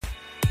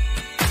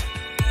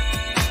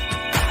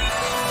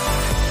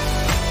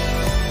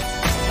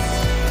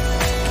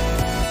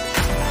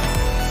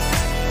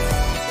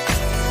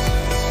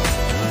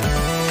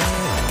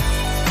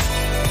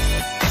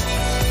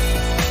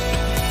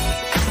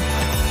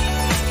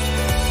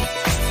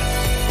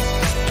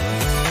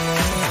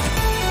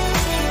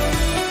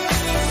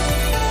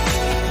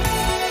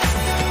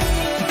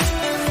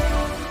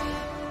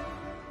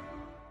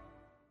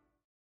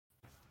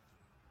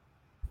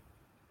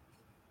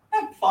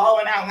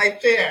my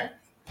chair.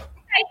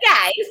 Hi,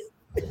 guys.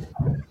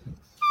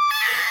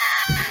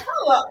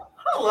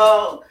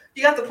 Hello.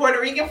 You got the Puerto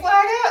Rican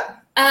flag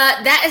up?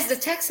 That is the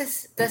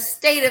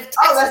state of Texas.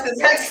 Oh, that's the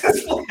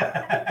Texas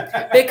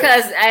flag.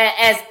 Because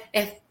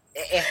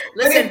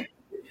listen,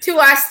 to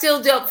our still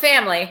dope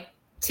family,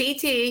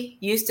 TT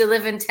used to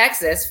live in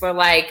Texas for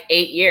like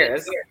 8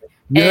 years.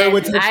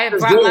 And I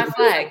brought my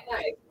flag.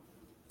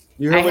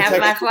 You heard I have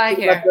my flag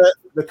here.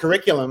 The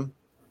curriculum.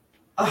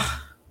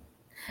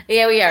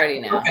 Yeah, we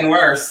already know. And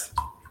worse.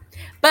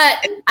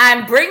 But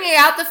I'm bringing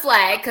out the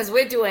flag because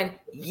we're doing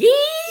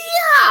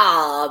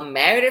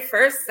Married at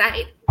First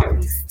Sight.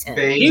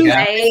 There you go.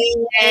 I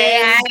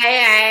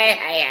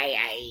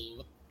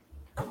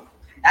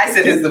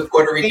said it's the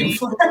Puerto Rican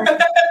flag.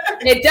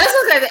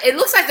 It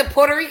looks like the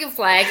Puerto Rican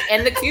flag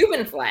and the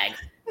Cuban flag.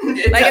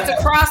 It's a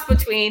cross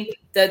between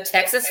the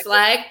Texas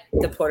flag,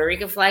 the Puerto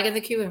Rican flag, and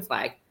the Cuban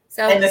flag.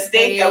 So, and the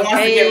state that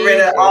wants to get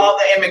rid of all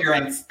the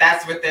immigrants,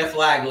 that's what their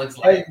flag looks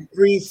like.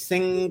 Every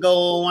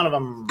single one of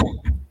them.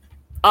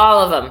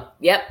 All of them.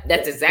 Yep,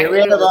 that's exactly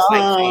what it looks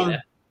like.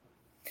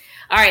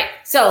 All right,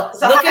 so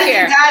look at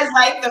here. You guys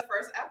like the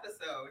first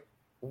episode?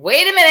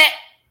 Wait a minute.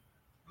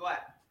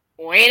 What?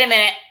 Wait a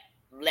minute.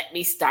 Let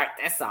me start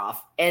this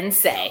off and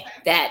say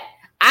that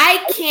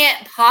I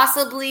can't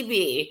possibly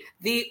be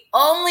the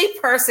only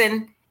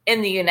person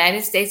in the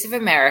United States of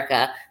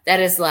America that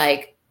is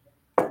like,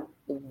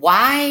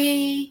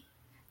 why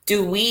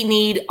do we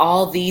need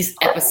all these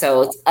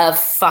episodes of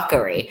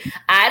fuckery?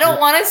 I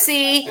don't want to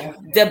see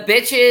the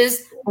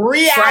bitches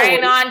 3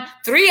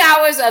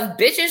 hours of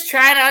bitches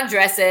trying on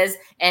dresses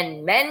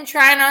and men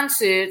trying on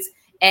suits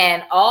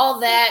and all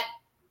that,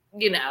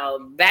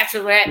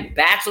 bachelorette,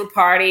 bachelor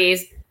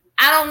parties.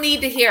 I don't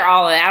need to hear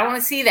all of that. I don't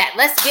want to see that.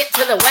 Let's get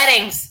to the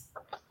weddings.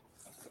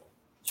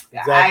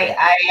 Exactly.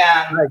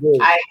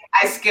 I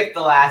skipped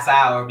the last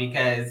hour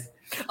because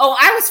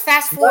I was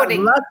fast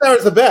forwarding. The last hour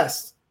is the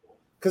best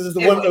because it's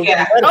the one.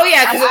 Yeah.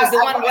 Because it was the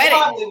one wedding.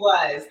 Probably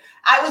was.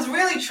 I was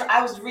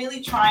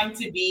really trying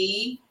to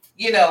be,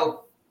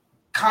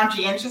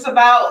 conscientious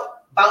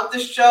about the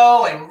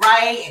show and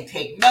write and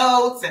take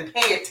notes and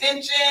pay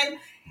attention.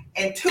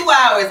 And 2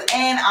 hours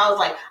in, I was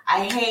like,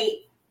 I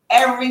hate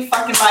every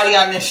fucking body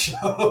on this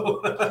show.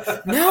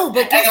 No,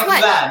 but guess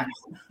what?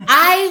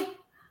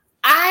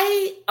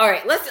 All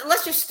right,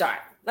 let's just start.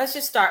 Let's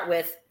just start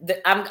with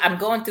I'm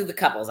going through the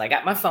couples. I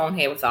got my phone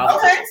here with all the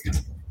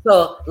couples.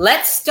 So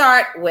let's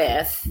start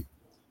with.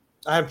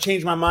 I have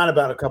changed my mind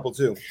about a couple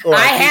too.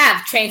 I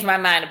have changed my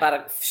mind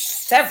about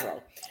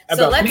several.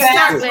 So let's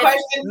start with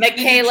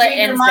Michaela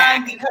and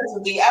Zach. Because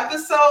of the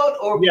episode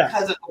or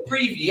because of the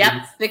preview? Yep,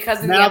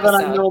 because of the episode. Now that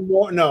I know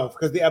more,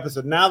 because of the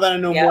episode. Now that I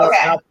know more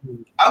about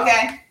them.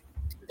 Okay.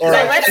 So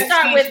let's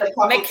start with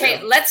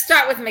Michaela. Let's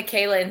start with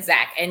Michaela and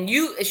Zach. And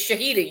you,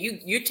 Shahida,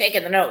 you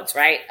taking the notes,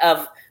 right?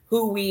 Of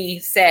who we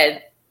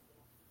said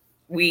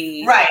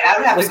we right. I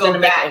would have to go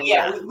back.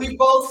 Yeah, we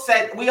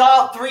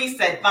all three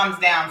said thumbs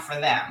down for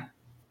them.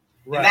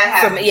 Right. And that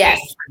hasn't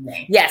changed for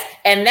me. Yes,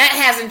 and that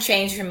hasn't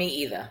changed for me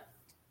either.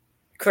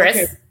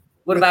 Chris,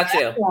 what about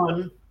you?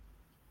 One,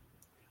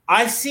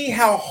 I see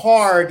how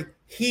hard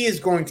he is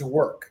going to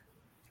work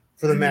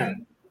for the marriage.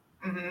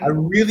 Mm-hmm. I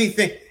really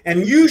think,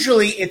 and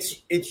usually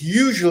it's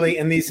usually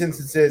in these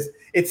instances,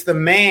 it's the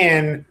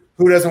man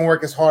who doesn't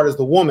work as hard as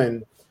the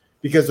woman,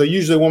 because the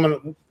usually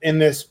woman in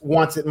this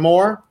wants it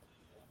more.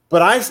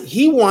 But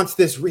he wants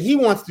to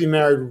be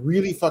married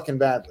really fucking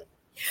badly.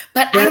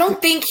 But I don't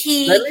think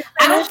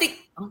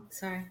oh,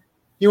 sorry.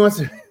 He wants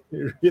to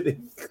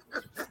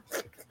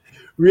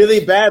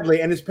really badly,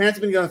 and his parents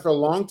have been together for a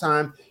long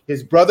time.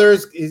 His brother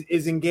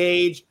is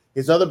engaged.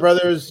 His other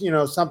brother's,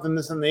 something,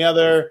 this and the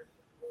other.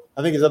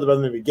 I think his other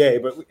brother may be gay,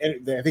 but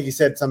I think he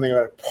said something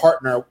about a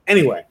partner.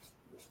 Anyway,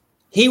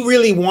 he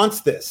really wants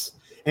this,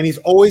 and he's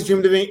always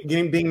dreamed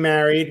of being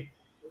married.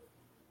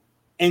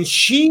 And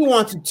she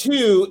wants it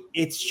too.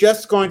 It's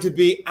just going to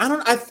be.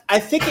 I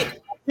think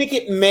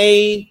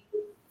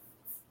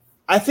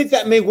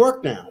that may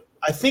work now.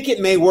 I think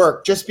it may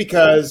work just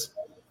because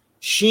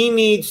she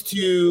needs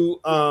to,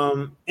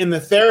 in the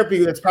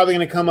therapy that's probably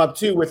going to come up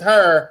too with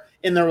her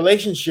in the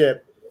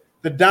relationship,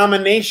 the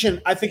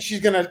domination. I think she's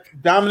going to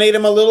dominate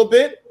him a little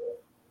bit.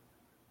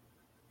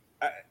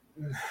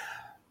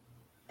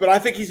 But I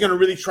think he's going to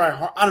really try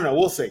hard. I don't know.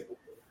 We'll see.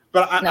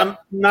 But I'm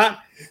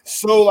not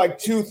so like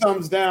 2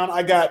 thumbs down.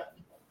 I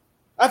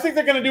think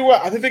they're going to do well.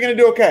 I think they're going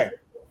to do okay.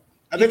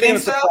 I think they're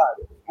going to surprise.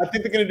 I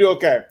think they're going to do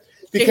okay.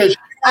 Because she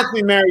wants to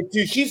be married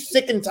too. She's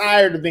sick and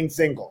tired of being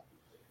single.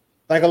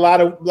 Like a lot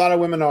of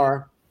women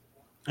are,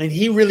 and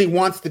he really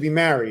wants to be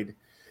married,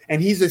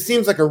 and it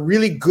seems like a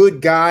really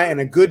good guy and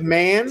a good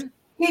man.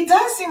 He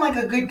does seem like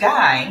a good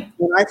guy.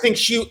 And I think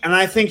she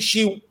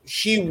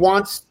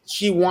wants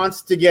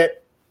to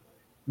get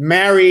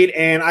married,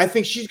 and I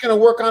think she's going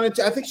to work on it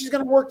too. I think she's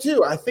going to work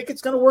too. I think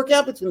it's going to work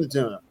out between the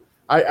two of them.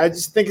 I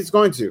just think it's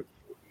going to.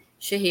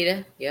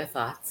 Shahida, your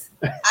thoughts?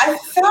 I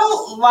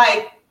felt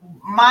like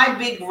my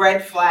big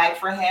red flag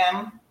for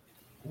him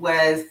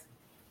was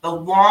the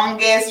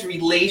longest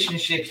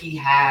relationship he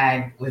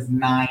had was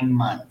 9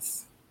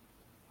 months.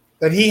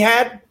 That he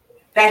had?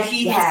 That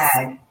he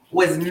had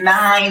was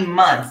 9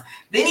 months.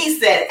 Then he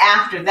said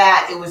after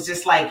that, it was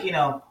just like,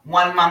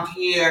 1 month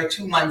here,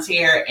 2 months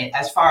here,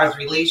 as far as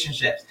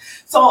relationships.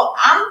 So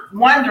I'm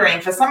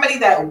wondering, for somebody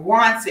that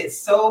wants it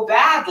so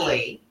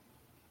badly,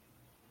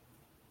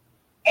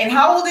 and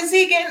how old is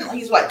he again?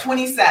 He's what,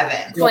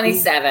 27?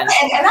 27. And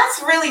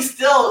that's really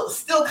still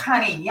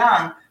kind of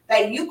young,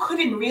 that you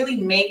couldn't really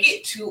make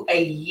it to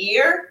a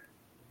year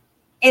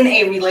in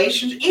a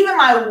relationship. Even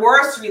my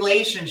worst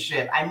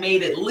relationship, I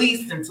made at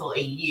least until a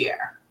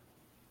year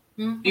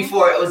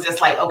before it was just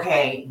like,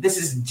 okay, this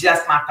is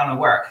just not going to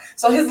work.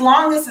 So his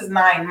longest is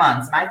 9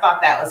 months. And I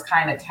thought that was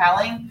kind of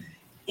telling,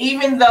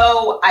 even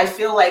though I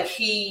feel like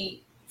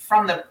he,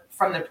 from the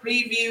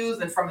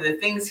previews and from the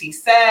things he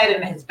said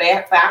and his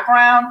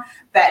background,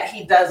 that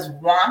he does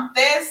want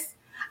this.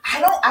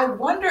 I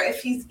wonder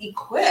if he's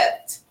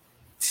equipped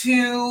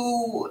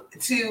to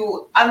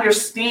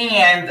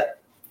understand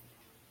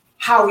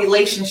how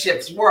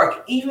relationships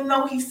work, even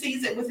though he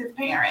sees it with his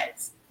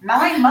parents.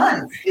 9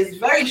 months is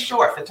very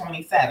short for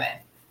 27.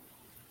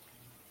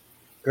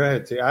 Go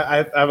ahead, T. I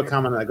have a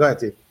comment on that. Go ahead,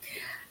 T.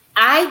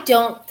 I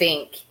don't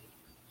think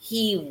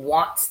he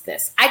wants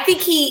this. I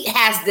think he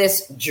has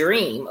this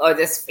dream or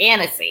this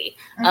fantasy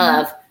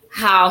of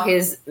how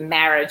his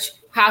marriage,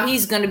 how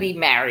he's going to be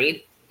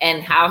married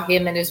and how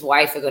him and his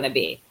wife are going to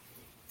be.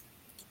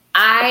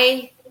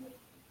 I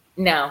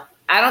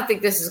don't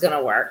think this is going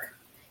to work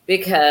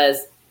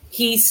because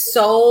he's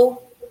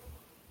so,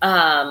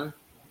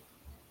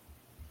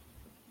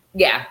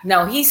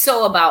 he's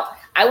so about,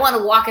 I want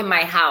to walk in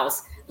my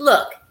house.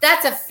 Look,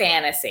 that's a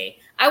fantasy.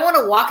 I want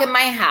to walk in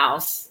my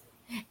house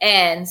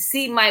and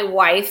see my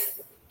wife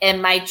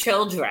and my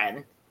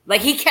children.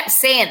 Like, he kept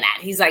saying that.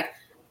 He's like,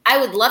 I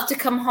would love to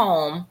come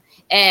home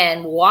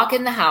and walk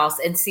in the house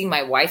and see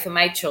my wife and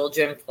my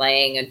children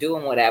playing and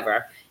doing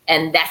whatever.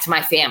 And that's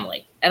my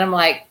family. And I'm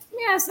like,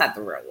 yeah, it's not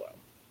the real world.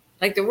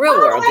 Like, the real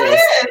world is.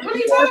 What are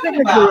you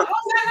talking about? How is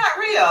that not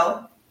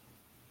real?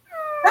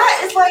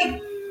 That is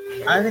like,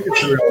 I think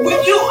it's real.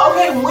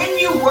 When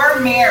you were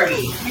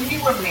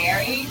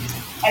married,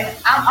 and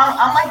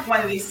I'm like one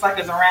of these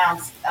suckers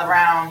around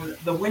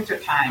the winter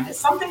time. There's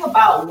something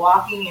about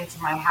walking into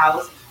my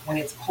house when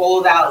it's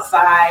cold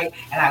outside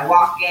and I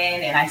walk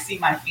in and I see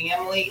my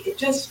family. It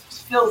just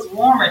feels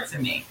warmer to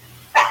me.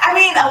 I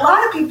mean, a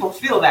lot of people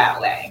feel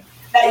that way.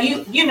 That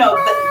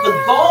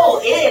the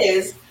goal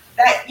is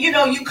that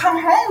you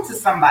come home to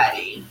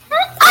somebody.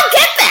 I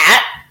get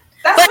that.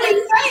 That's what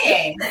he's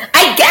saying.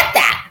 I get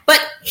that.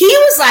 But he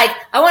was like,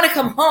 I want to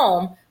come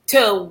home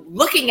to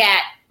looking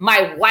at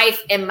my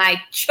wife and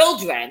my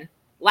children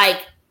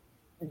like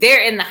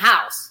they're in the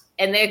house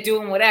and they're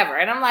doing whatever.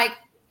 And I'm like,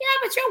 yeah,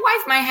 but your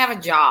wife might have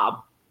a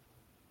job.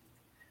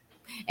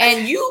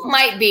 And you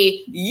might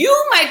be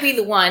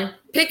the one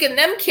picking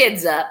them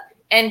kids up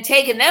and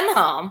taking them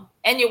home,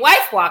 and your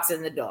wife walks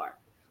in the door.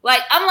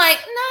 Like, I'm like,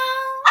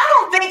 no. I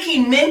don't think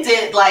he meant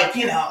it like,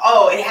 it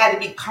had to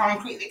be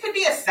concrete. It could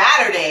be a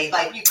Saturday.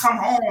 Like, you come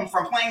home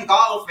from playing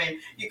golf and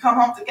you come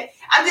home to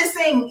I'm just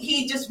saying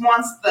he just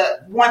wants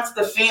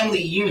the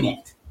family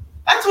unit.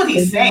 That's what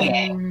he's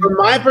saying. From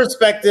my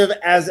perspective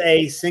as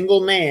a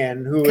single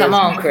man who come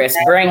on, Chris,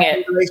 bring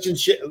it.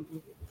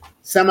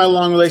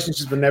 Semi-long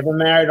relationships but never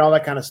married, all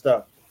that kind of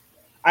stuff.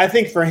 I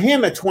think for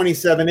him at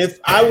 27, if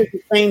I was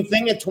the same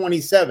thing at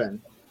 27,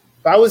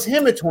 if I was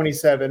him at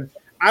 27,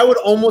 I would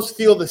almost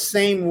feel the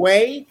same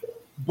way,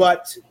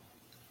 but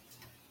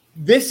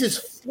this is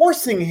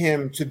forcing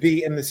him to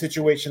be in the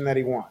situation that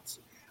he wants.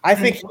 I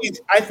think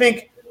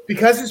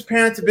because his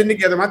parents have been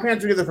together, my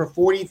parents were together for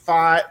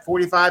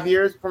 45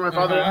 years before my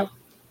father.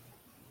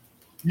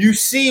 You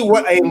see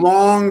what a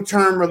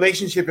long-term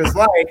relationship is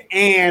like,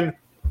 and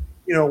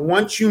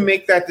once you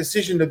make that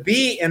decision to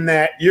be in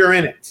that, you're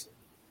in it.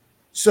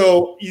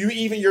 So you're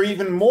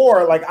even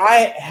more like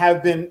I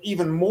have been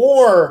even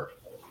more.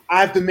 I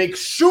have to make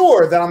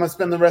sure that I'm going to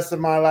spend the rest of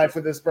my life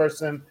with this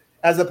person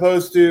as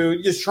opposed to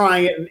just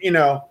trying it. And, you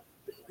know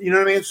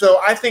what I mean?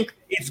 So I think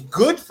it's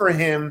good for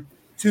him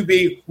to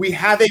be, we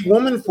have a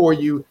woman for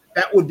you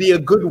that would be a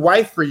good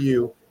wife for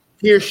you.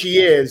 Here she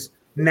is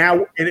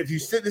now. And if you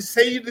say this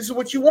is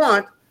what you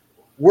want,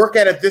 work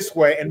at it this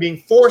way, and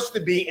being forced to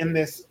be in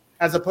this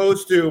as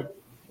opposed to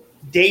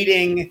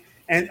dating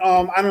and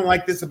I don't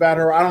like this about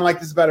her. I don't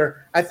like this about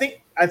her. I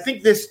think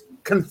this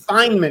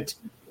confinement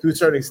to a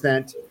certain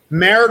extent,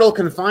 marital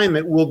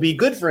confinement, will be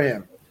good for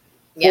him.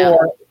 Yeah.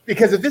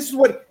 Because if this is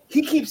what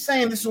he keeps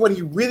saying, this is what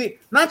he really,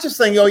 not just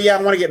saying, oh yeah,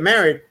 I want to get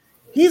married.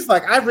 He's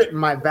like, I've written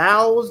my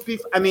vows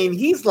before. I mean,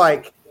 he's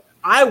like,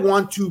 I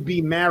want to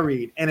be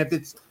married. And if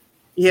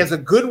he has a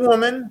good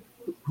woman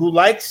who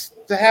likes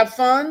to have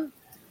fun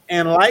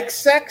and likes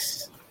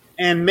sex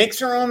and makes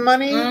her own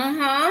money,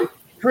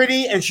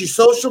 pretty, and she's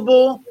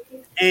sociable,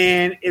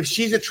 and if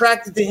she's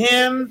attracted to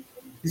him,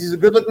 he's a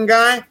good-looking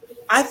guy,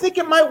 I think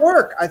it might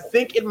work. I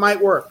think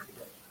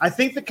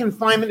the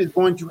confinement is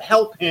going to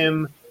help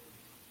him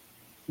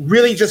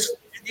really just,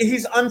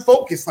 he's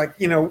unfocused. Like,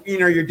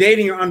 you're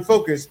dating, you're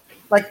unfocused.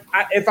 Like,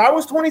 if I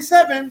was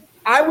 27,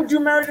 I would do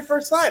Married at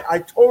First Sight. I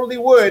totally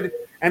would,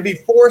 and be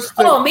forced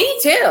to. Oh, me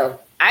too.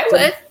 I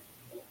would.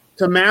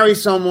 To marry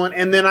someone,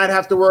 and then I'd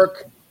have to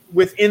work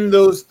within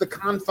the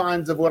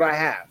confines of what I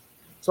have.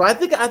 So I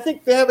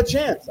think they have a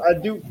chance. I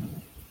do.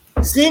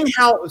 Seeing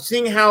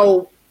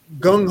how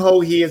gung ho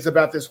he is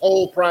about this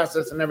whole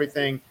process and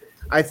everything,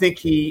 I think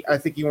he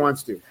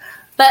wants to.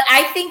 But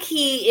I think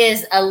he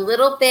is a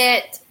little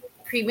bit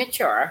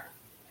premature.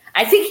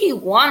 I think he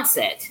wants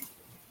it,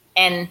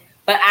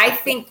 but I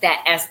think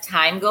that as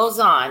time goes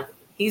on,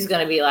 he's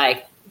going to be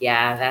like,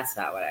 yeah, that's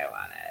not what I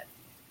wanted.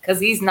 Because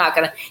he's not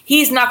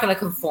gonna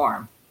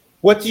conform.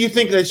 What do you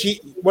think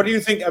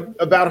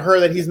about her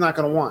that he's not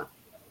gonna want?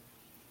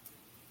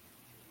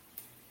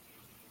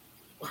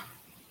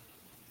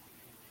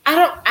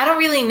 I don't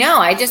really know.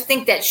 I just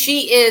think that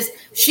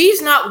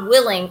she's not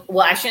willing.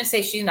 Well, I shouldn't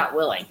say she's not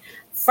willing.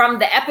 From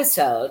the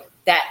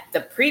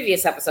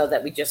previous episode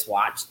that we just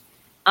watched,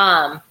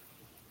 all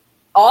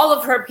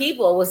of her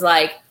people was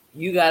like,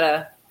 you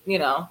gotta,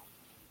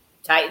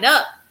 tighten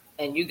up,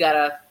 and you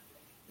gotta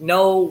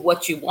know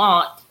what you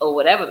want or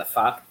whatever the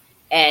fuck.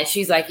 And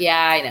she's like,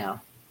 yeah, I know.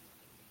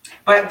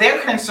 But their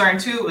concern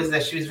too was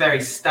that she was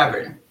very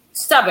stubborn.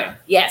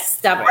 Yes,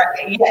 stubborn.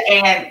 Right. Yeah,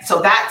 and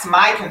so that's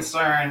my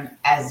concern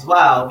as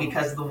well,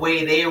 because the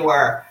way they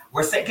were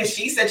saying, because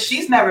she said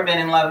she's never been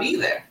in love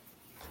either.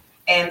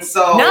 And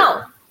so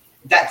no.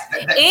 That's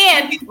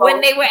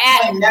when they were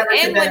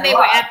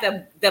at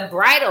the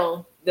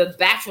bridal, the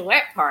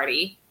bachelorette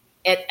party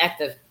at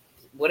the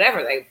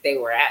whatever they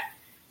were at,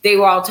 they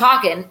were all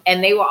talking,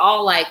 and they were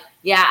all like,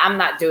 yeah, I'm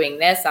not doing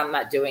this, I'm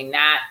not doing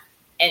that.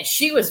 And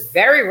she was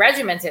very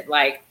regimented,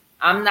 like,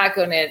 I'm not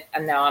going to,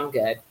 no, I'm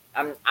good.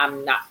 I'm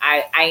not,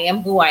 I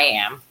am who I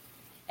am.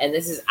 And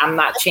I'm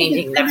not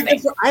changing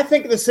nothing. I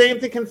think the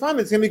same thing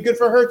confinement is going to be good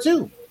for her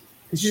too.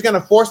 And she's going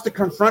to force to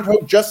confront her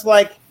just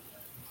like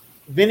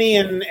Vinny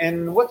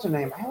and what's her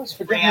name? I always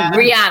forget.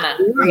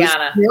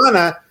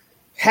 Rihanna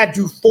had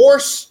to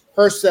force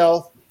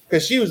herself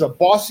because she was a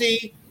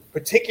bossy,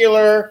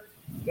 particular,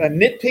 a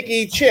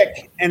nitpicky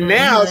chick, and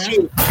now she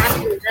is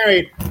happily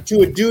married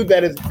to a dude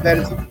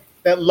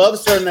that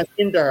loves her and that's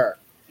into her.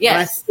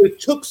 Yes, and it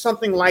took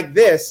something like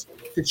this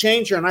to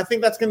change her, and I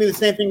think that's going to be the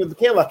same thing with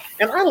Michaela.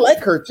 And I like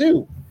her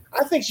too.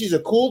 I think she's a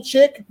cool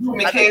chick.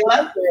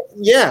 Michaela?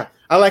 Yeah,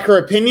 I like her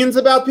opinions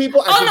about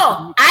people.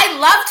 I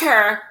loved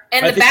her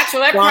in the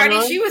bachelorette party.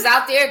 She was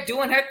out there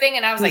doing her thing,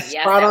 and I was like,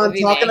 "Yes, spot on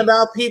talking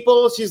about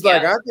people." She's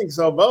like, "I think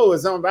so." Bo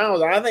is something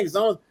about. I think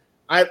so.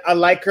 I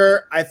like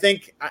her. I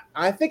think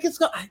it's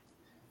good.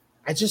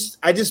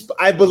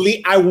 I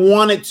believe I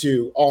want it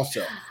to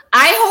also.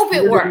 I hope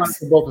it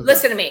works.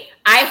 Listen to me.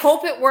 I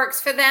hope it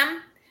works for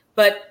them,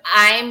 but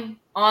I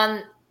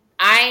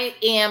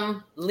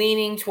am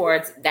leaning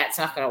towards that's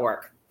not going to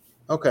work.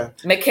 Okay.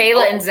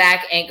 Michaela and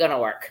Zach ain't going to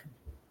work.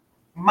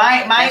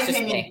 My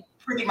opinion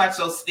pretty much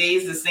so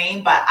stays the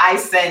same, but I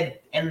said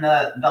in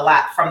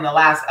from the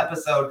last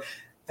episode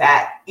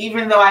that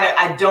even though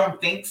I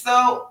don't think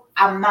so,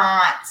 I'm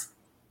not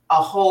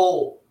a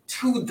whole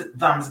 2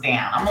 thumbs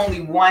down. I'm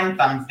only 1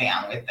 thumbs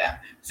down with them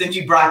since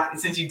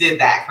you did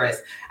that,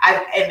 Chris.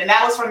 And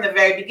that was from the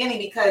very beginning,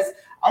 because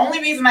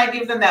only reason I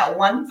give them that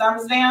 1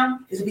 thumbs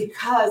down is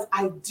because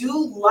I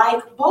do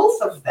like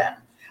both of them.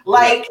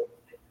 Like,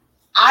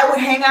 I would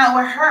hang out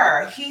with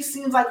her. He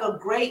seems like a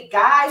great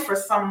guy for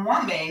some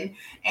woman,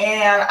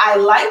 and I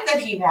like that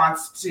he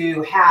wants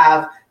to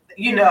have,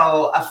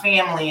 a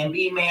family and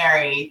be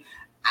married.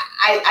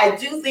 I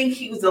do think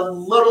he was a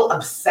little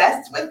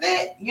obsessed with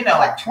it.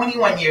 At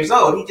 21 years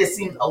old, he just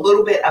seemed a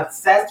little bit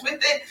obsessed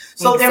with it.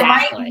 So There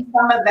might be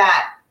some of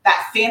that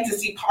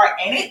fantasy part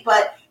in it,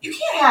 but you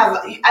can't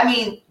have,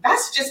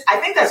 that's just, I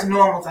think that's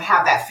normal to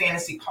have that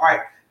fantasy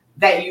part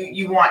that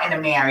you want in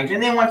a marriage.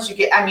 And then once you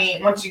get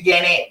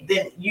it,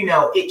 then,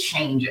 it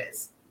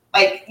changes.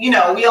 Like, we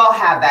all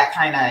have that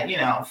kind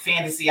of,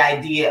 fantasy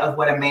idea of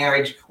what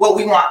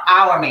we want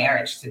our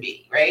marriage to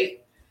be, right?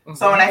 Mm-hmm.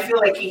 So, and I feel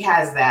like he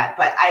has that,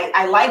 but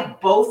I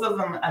like both of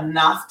them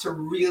enough to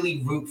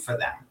really root for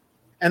them.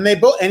 And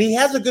he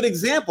has a good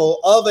example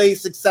of a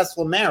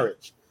successful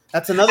marriage.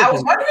 That's another thing. I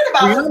was wondering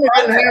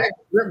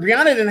about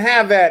Brianna didn't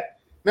have that.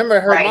 Remember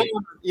her mom,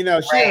 she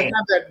didn't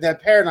have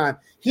that paradigm.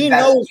 He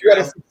knows what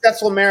a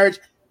successful marriage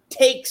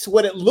takes,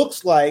 what it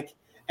looks like,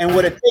 and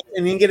what it takes,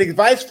 and he can get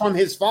advice from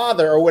his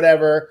father or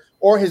whatever,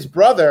 or his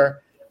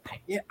brother.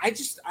 I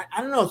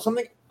don't know,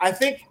 something. I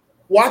think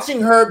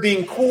watching her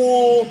being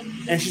cool,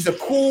 and she's a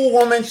cool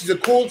woman, she's a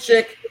cool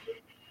chick.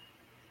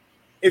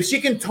 If she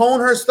can tone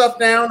her stuff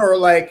down, or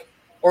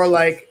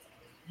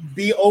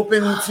be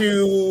open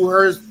to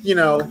her,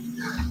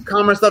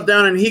 calm her stuff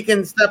down, and he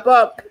can step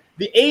up.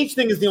 The age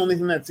thing is the only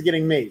thing that's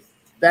getting me.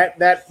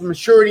 That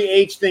maturity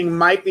age thing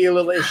might be a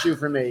little issue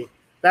for me.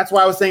 That's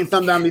why I was saying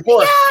thumb down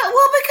before. Yeah,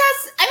 well,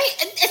 because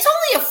it's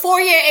only a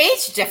 4-year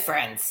age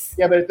difference.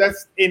 Yeah, but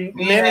that's in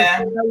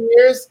many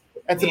years.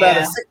 That's about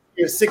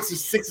a 6 or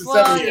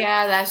 7 years.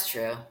 Yeah, that's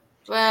true.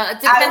 Well,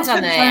 it depends on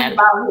the man.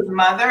 About his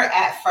mother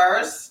at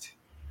first,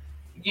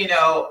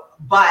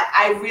 but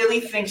I really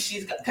think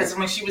because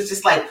when she was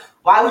just like,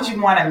 why would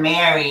you want to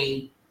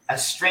marry a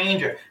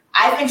stranger?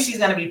 I think she's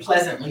going to be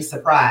pleasantly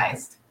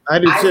surprised. I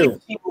do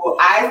too.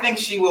 I think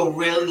she will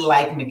really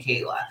like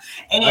Michaela.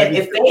 And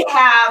if they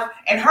have,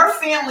 and her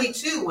family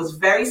too was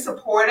very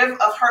supportive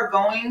of her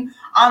going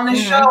on the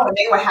show, and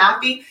they were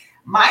happy.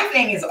 My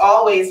thing has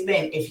always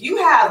been, if you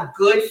have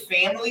good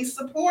family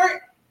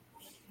support,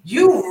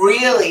 you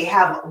really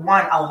have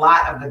won a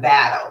lot of the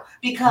battle,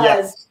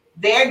 because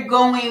they're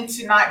going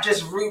to not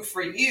just root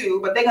for you,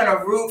 but they're going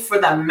to root for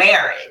the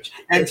marriage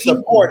and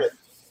support it.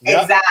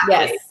 Exactly.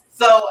 Yes.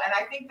 So, and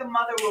I think the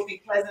mother will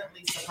be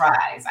pleasantly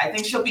surprised. I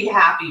think she'll be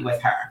happy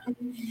with her.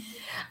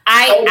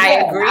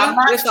 I agree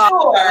with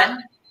all that.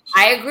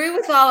 I agree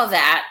with all of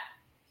that,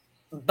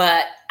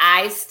 but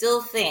I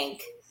still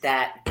think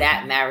that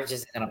marriage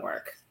isn't going to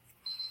work.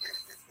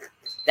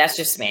 That's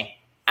just me.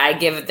 I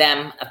give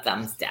them a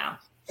thumbs down.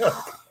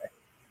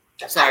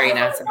 Sorry,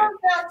 not so thumbs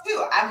down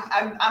too.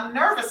 I'm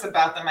nervous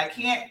about them. I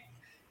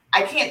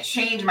can't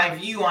change my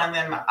view on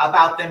them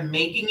about them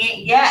making it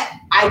yet.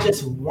 I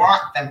just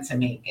want them to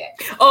make it.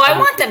 Oh, I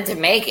want them to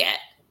make it,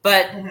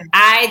 but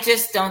I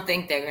just don't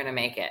think they're going to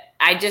make it.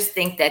 I just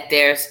think that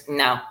that's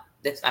not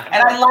going to work.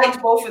 I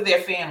liked both of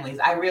their families.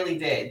 I really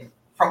did.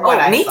 From what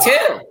I saw. Me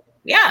too.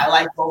 Yeah. I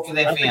like both of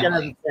their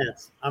families.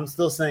 I'm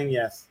still saying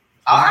yes.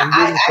 All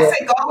right, I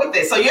say go with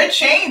it. So you're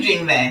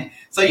changing then.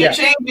 So you're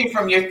changing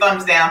from your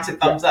thumbs down to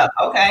thumbs up.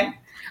 Okay.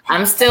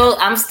 I'm still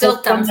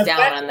thumbs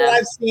down on that.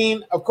 I've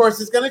seen, of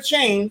course, it's going to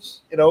change.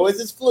 It always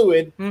is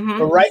fluid. Mm-hmm.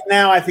 But right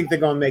now, I think they're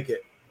going to make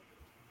it.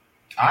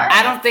 All right.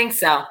 I don't think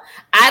so.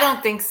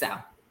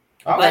 Okay.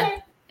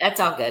 But that's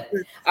all good.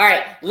 All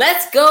right,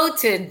 let's go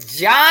to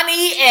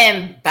Johnny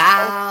and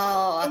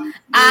Bao.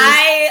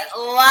 I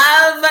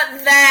love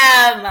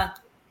them.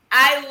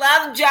 I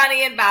love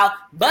Johnny and Bao,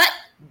 but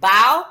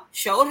Bao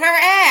showed her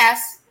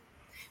ass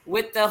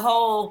with the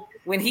whole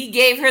when he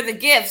gave her the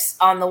gifts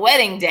on the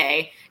wedding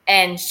day,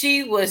 and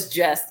she was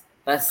just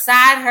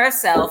beside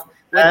herself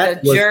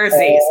with the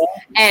jerseys,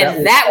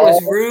 and that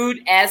was rude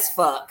as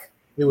fuck.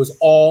 It was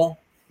all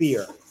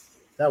fear.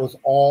 That was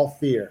all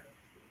fear.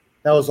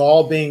 That was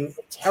all being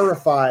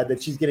terrified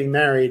that she's getting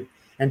married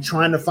and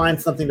trying to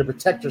find something to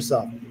protect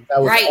herself.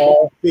 That was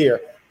all fear.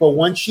 But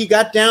once she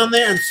got down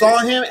there and saw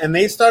him and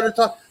they started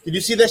talking, did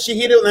you see that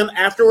Shahida and them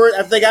after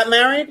they got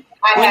married?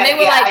 When they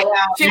were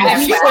she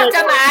walked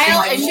down the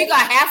aisle and she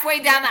got halfway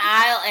down the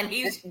aisle and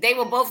they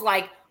were both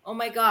like, oh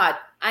my God,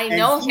 I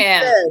know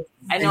him.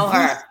 I know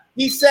her.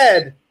 He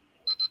said,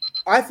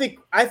 I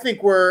think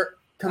we're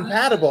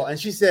compatible. And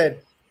she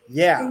said,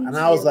 yeah. And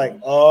I was like,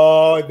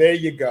 oh, there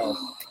you go.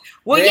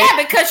 Well,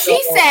 because she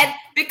was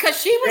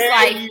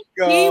like,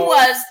 he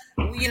was,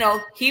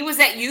 he was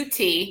at UT.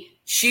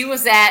 She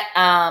was at,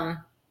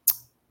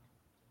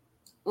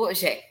 what was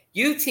she?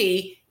 UT.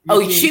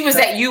 Oh, she was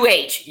at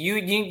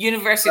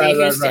University of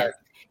Houston. Right.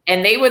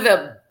 And they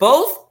were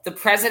both the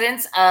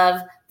presidents of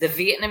the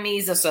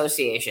Vietnamese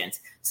associations.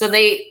 So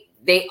they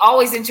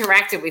always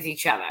interacted with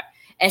each other.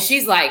 And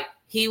she's like,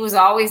 he was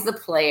always the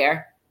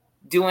player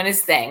doing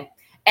his thing.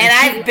 And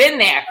I've been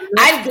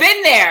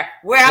there.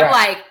 Where I'm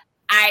like,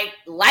 I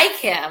like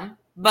him,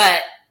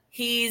 but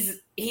he's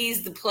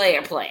the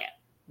player,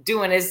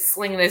 doing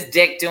slinging his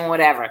dick, doing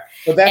whatever.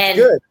 So that's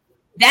good.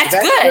 That's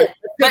good.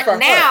 But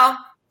now,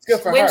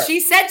 when she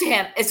said to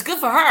him, it's good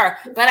for her.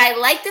 But I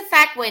like the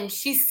fact when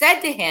she said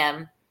to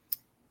him,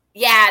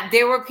 yeah,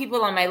 there were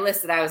people on my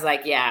list that I was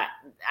like, yeah,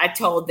 I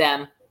told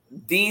them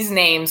these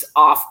names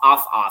off.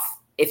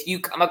 If you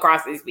come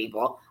across these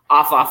people,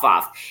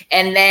 off.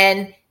 And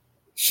then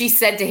she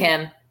said to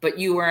him, but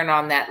you weren't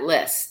on that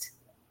list.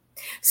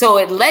 So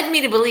it led me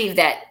to believe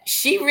that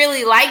she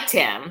really liked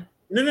him.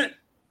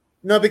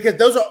 No, because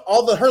those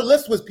are her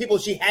list was people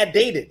she had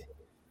dated.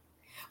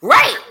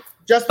 Right.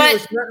 Just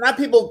not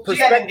people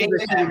perspective.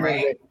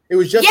 It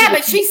was just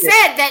but she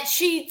said that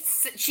she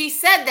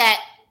said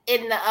that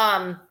in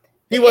the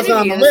he wasn't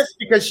on the list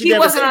because she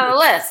wasn't on the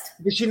list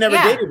because she never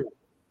dated him.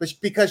 But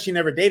because she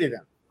never dated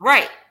him.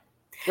 Right.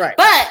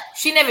 But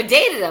she never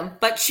dated him.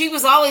 But she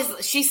was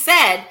always. She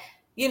said,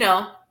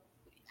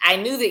 I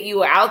knew that you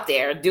were out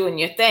there doing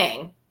your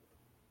thing,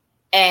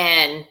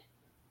 and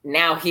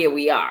now here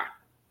we are.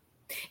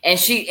 And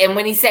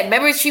when he said,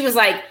 remember, she was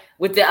like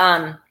with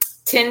the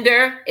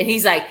Tinder, and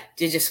he's like,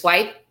 "Did you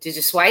swipe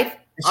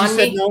on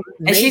me?" No,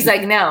 and she's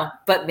like, "No,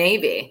 but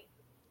maybe."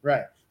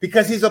 Right,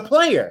 because he's a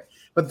player,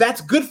 but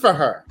that's good for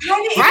her.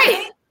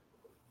 Right.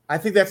 I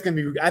think it's gonna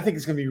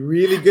be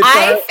really good.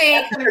 I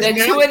think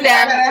the two of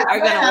them are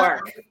gonna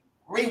work.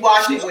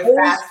 Rewatch it with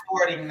fast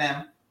forwarding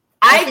them.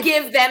 I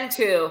give them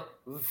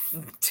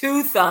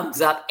two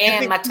thumbs up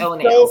and my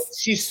toenails.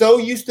 She's so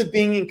used to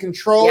being in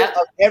control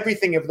of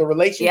everything, of the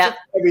relationship,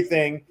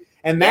 everything,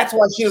 and that's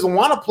why she doesn't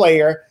want a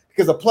player,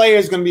 because a player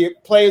is going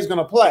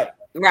to play.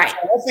 Right. So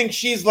I think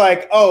she's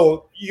like,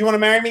 oh, you want to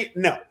marry me?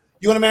 No.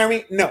 You want to marry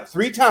me? No.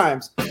 3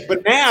 times.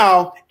 But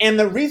now, and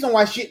the reason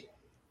why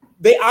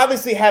they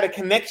obviously had a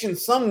connection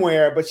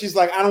somewhere, but she's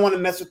like, I don't want to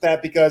mess with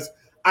that because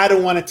I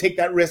don't want to take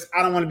that risk.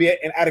 I don't want to be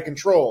out of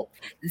control.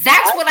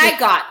 That's what I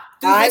got.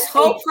 Through this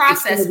whole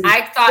process,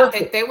 I thought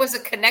that there was a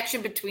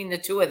connection between the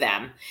two of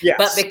them. Yes.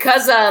 But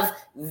because of,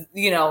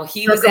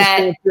 she was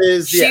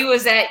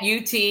at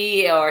UT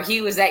or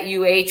he was at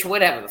UH,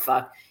 whatever the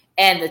fuck.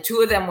 And the two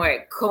of them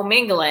were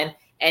commingling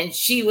and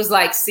she was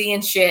like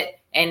seeing shit.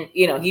 And,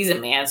 he's a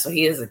man, so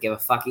he doesn't give a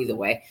fuck either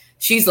way.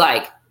 She's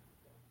like,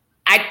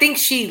 I think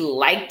she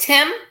liked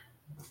him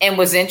and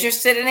was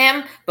interested in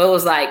him, but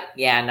was like,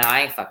 yeah, no,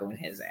 I ain't fucking with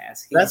his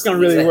ass. That's going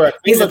to really work.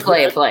 He's a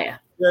player.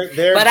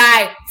 But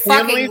I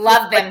fucking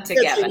love them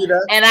together.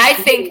 And I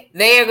think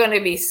they are going to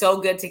be so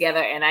good together,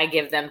 and I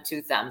give them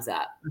 2 thumbs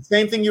up. The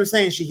same thing you were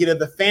saying, Shahida,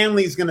 the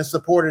family's going to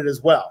support it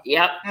as well.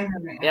 Yep.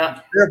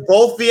 Yep. They're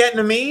both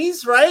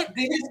Vietnamese, right?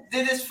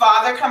 Did his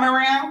father come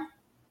around?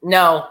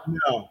 No.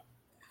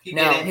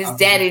 His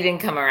daddy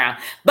didn't come around.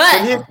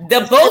 But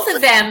both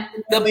of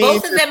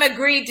them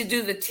agreed to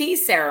do the tea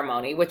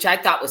ceremony, which I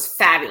thought was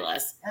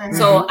fabulous. Mm-hmm.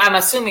 So I'm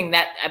assuming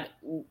that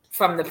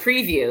from the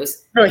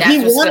previews, that's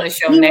what's going to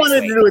show next week. He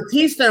wanted to do a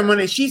tea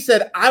ceremony. She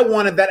said, I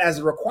wanted that as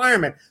a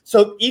requirement.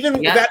 So even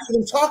without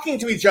even talking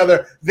to each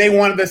other, they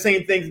wanted the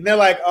same things. And they're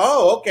like,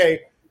 oh,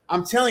 okay.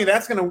 I'm telling you,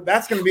 that's gonna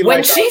be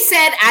when she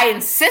said, I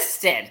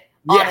insisted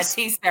on a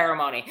tea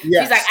ceremony.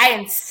 Yes. She's like, I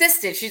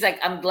insisted. She's like,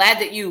 I'm glad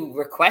that you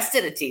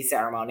requested a tea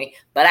ceremony,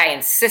 but I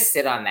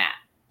insisted on that.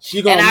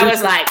 I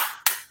was like,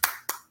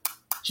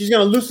 she's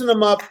going to loosen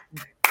him up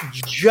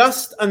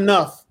just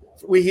enough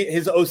with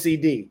his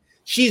OCD.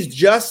 She's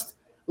just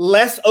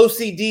less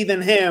OCD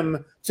than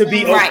him to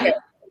be okay.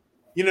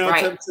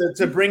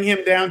 To bring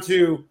him down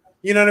to,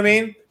 you know what I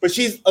mean? But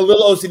she's a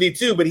little OCD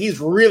too, but he's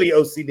really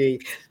OCD.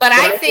 But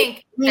I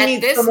think that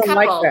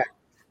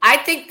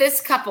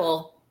this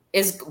couple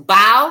is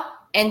Bao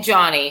and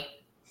Johnny.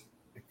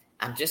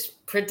 I'm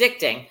just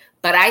predicting,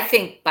 but I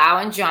think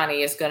Bao and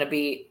Johnny is going to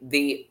be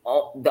the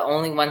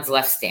only ones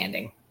left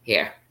standing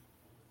here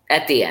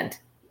at the end.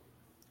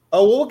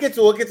 Oh, we'll get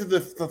to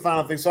the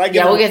final thing. So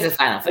we'll get to the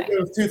final thing.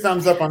 2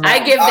 thumbs up on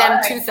that. I give them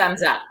 2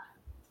 thumbs up.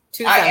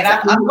 2 thumbs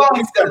up. I'm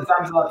going to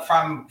thumbs up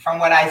from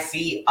what I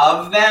see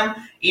of them,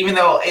 even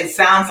though it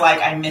sounds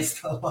like I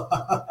missed a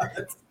lot.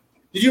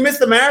 Did you miss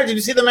the marriage? Did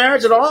you see the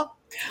marriage at all?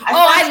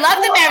 I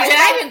love the marriage.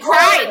 I even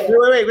cried.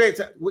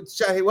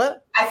 Wait.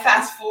 What? I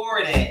fast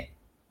forwarded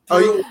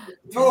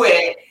through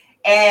it,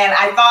 and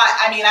I thought.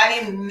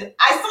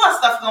 I still have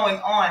stuff going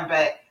on,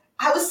 but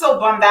I was so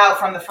bummed out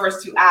from the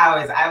first 2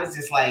 hours. I was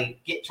just like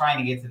trying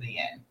to get to the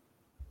end.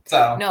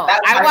 So no,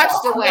 I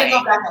watched the wedding.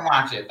 Go back and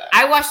watch it. Though.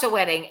 I watched the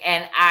wedding,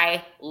 and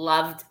I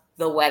loved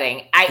the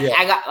wedding.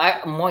 I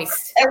got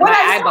moist. My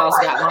eyeballs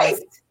got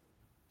moist.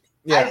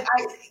 Yeah.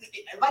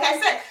 Like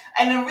I said,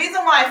 and the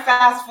reason why I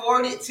fast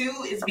forwarded too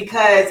is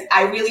because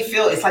I really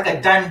feel it's like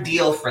a done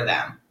deal for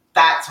them.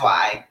 That's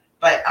why.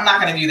 But I'm not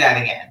going to do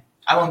that again.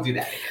 I won't do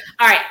that again.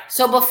 All right.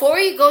 So before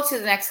you go to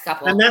the next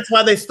couple, and that's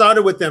why they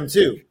started with them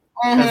too.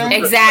 Mm-hmm.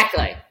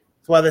 Exactly.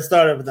 That's why they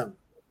started with them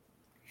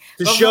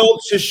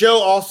to show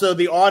also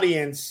the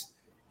audience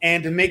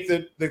and to make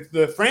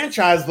the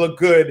franchise look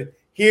good.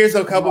 Here's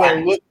a couple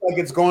that look like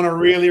it's going to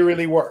really,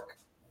 really work.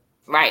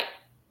 Right.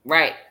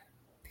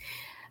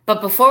 But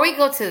before we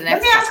go to the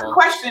next couple. Let me ask a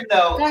question,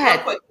 though. Go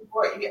ahead. Real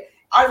quick.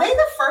 Are they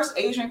the first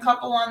Asian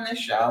couple on this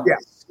show?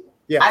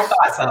 Yes. I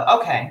thought so.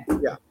 Okay.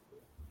 Yeah.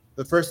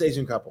 The first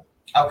Asian couple.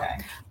 Okay.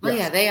 Well,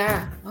 yeah, they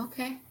are.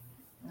 Okay.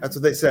 That's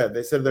what they said.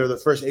 They said they're the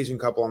first Asian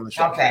couple on the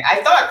show. Okay.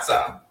 I thought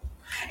so.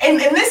 And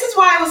this is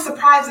why I was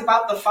surprised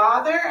about the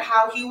father,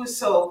 how he was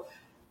so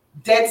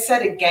dead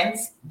set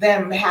against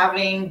them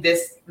having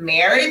this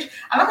marriage.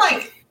 And I'm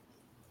like,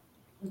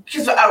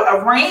 because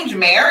arranged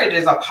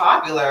marriages are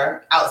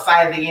popular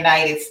outside of the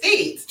United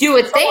States. You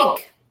would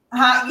think.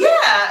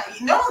 Yeah.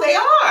 No, they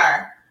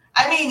are.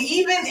 I mean,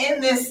 even in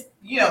this,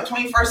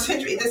 21st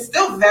century, it's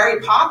still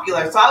very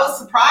popular. So I was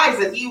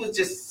surprised that he was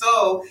just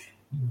so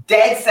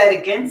dead set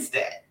against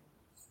it.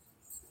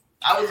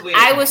 I was weird.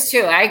 I was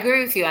too. I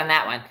agree with you on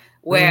that one.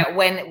 Where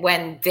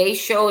when they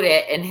showed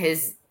it and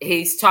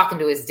he's talking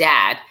to his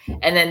dad,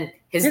 and then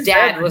his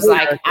dad was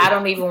like, I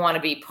don't even want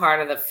to be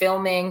part of the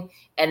filming,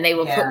 and they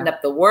were putting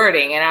up the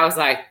wording, and I was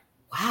like,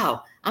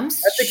 wow, I think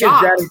shocked. His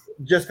dad is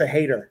just a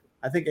hater.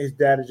 I think his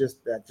dad is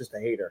just a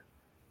hater.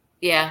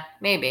 Yeah,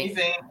 maybe. You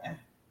think?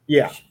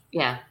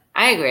 Yeah,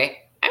 I agree.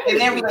 And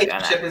their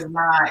relationship is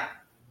not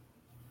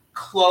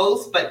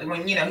close, but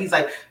when he's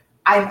like,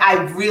 I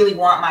really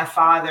want my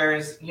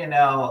father's,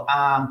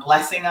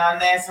 blessing on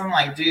this. I'm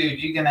like, dude,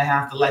 you're gonna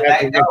have to let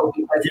that go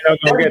because it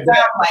doesn't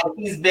sound like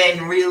he's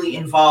been really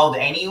involved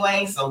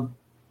anyway. So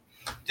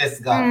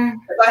just go. Go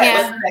ahead.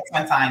 What's the next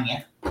one,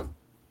 Tanya?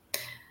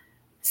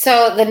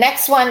 So the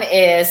next one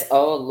is,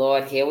 oh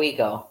Lord, here we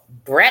go.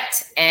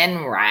 Brett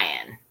and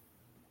Ryan.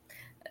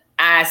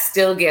 I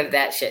still give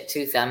that shit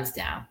 2 thumbs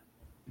down.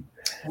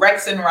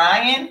 Rex and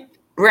Ryan.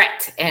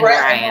 Brett and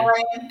Ryan.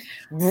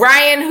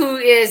 Ryan, who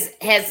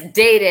has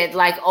dated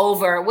like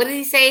over, what did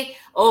he say?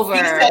 Over. He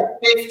said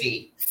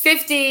 50.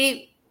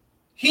 50.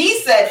 He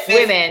said 50.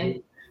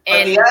 Women.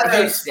 But the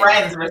other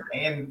friends were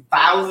saying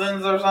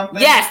thousands or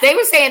something. Yes, they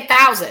were saying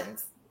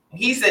thousands.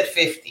 He said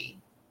 50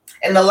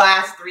 in the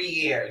last 3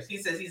 years. He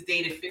says he's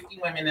dated 50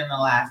 women in the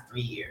last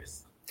 3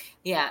 years.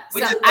 Yeah, so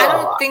I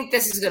don't think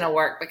this is going to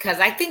work because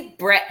I think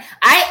Brett.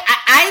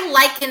 I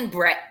liken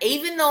Brett,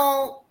 even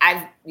though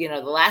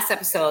the last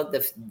episode,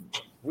 the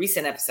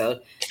recent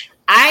episode,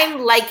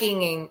 I'm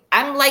liking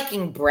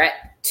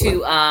Brett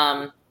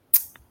to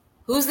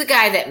who's the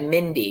guy that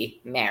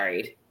Mindy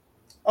married?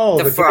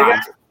 Oh, the fraud.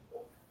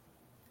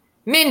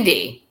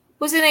 Mindy.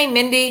 What's her name?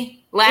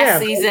 Mindy last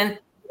season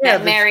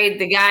that married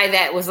the guy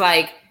that was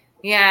like,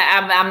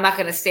 yeah, I'm not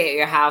going to stay at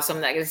your house. I'm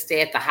not going to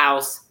stay at the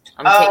house.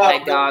 I'm going to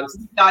take my dogs.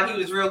 Thought he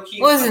was real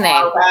cute. What was his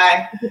name?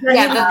 Guy.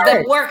 Yeah,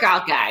 the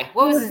workout guy.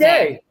 What was his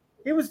name?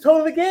 He was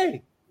totally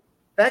gay.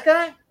 That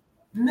guy?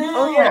 No.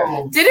 Oh,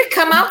 yeah. Did it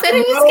come out that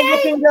he was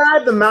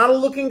gay? The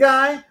model-looking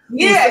guy?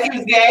 Yeah, he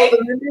was gay.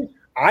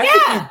 I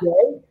think he's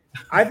gay.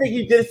 I think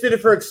he just did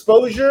it for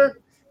exposure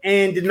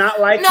and did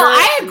not like her. No,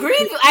 I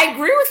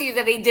agree with you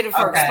that he did it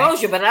for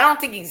exposure, but I don't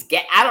think he's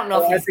gay. I don't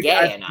know if he's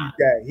gay or not.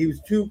 He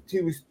was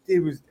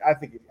I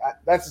think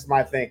that's just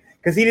my thing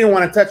because he didn't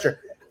want to touch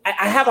her.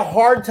 I have a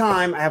hard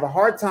time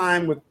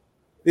with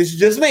this is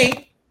just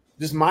me,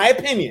 just my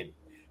opinion,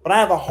 but I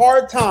have a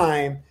hard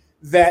time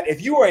that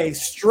if you are a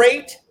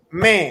straight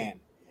man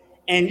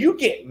and you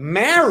get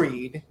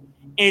married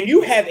and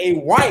you have a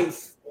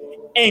wife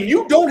and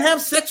you don't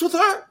have sex with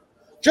her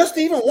just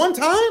even one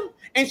time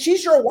and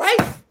she's your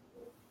wife,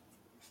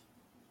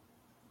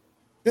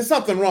 there's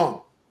something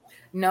wrong.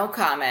 No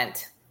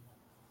comment.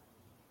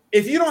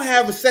 If you don't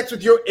have sex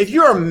with if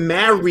you're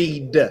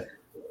married,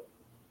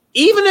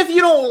 even if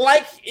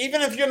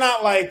you're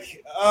not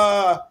like,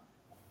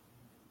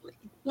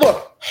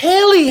 look,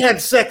 Haley had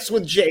sex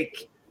with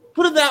Jake.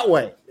 Put it that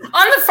way.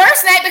 On the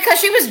first night because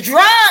she was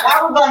drunk.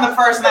 That was on the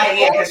first night,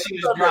 yeah, because she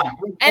was drunk.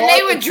 And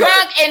they were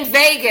drunk in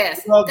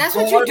Vegas. That's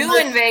what you do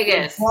in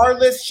Vegas.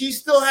 Regardless, she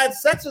still had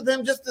sex with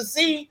him just to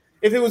see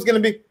if it was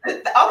going to be.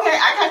 Okay,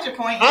 I got your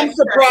point. I'm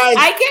surprised.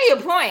 I get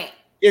your point.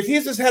 If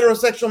he's this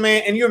heterosexual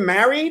man and you're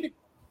married,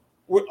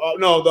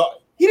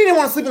 he didn't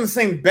want to sleep in the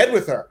same bed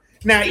with her.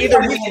 Now,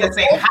 either he's in the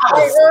same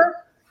house.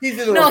 He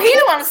didn't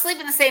want to sleep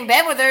in the same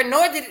bed with her,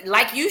 nor did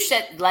like you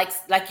said,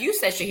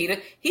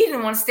 Shahida, he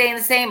didn't want to stay in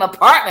the same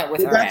apartment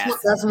with her.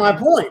 That's my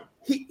point.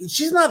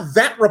 She's not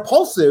that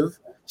repulsive.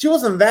 She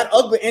wasn't that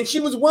ugly, and she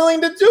was willing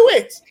to do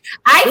it.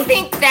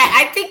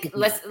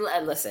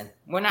 Listen,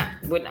 we're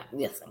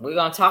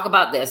gonna talk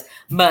about this,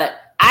 but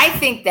I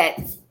think that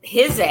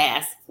his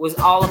ass was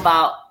all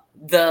about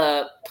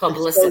the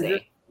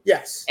publicity.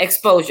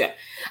 Exposure.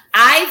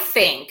 I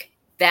think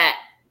that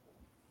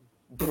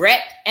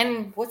Brett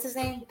and what's his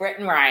name? Brett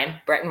and Ryan.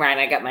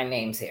 I got my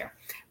names here.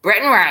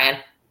 Brett and Ryan.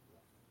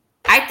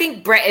 I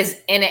think Brett is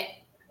in it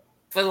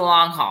for the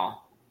long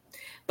haul,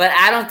 but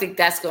I don't think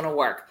that's going to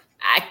work.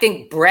 I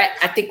think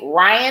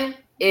Ryan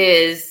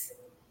is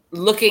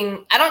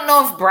looking. I don't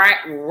know if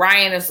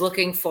Ryan is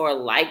looking for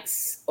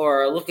likes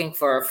or looking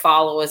for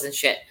followers and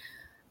shit.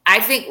 I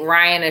think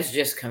Ryan is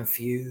just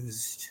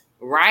confused.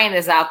 Ryan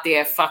is out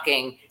there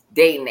fucking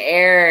dating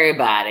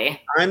everybody.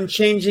 I'm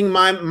changing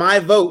my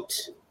vote.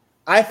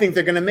 I think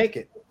they're going to make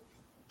it.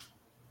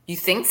 You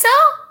think so?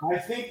 I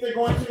think they're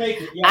going to make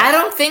it. Yeah. I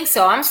don't think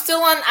so. I'm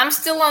still on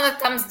the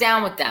thumbs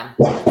down with them.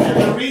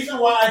 And the reason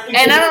why I think,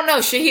 and I don't know,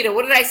 Shahida,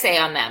 what did I say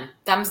on them?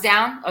 Thumbs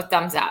down or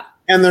thumbs up?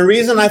 And the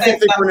reason I think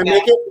they're going to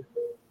make it.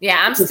 Yeah,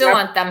 I'm still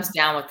on thumbs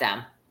down with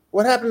them.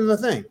 What happened to the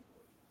thing?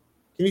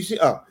 Can you see?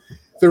 Oh,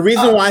 the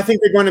reason why I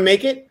think they're going to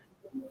make it.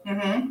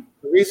 Mm-hmm.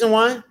 The reason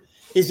why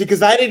is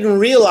because I didn't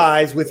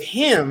realize with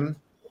him,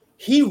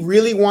 he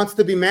really wants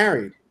to be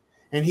married.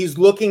 And he's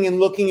looking and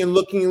looking and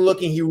looking and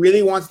looking. He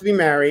really wants to be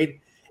married.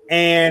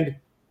 And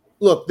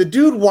look, the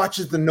dude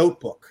watches The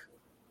Notebook.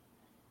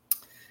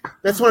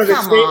 That's one of his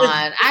favorites. Come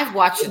on. I've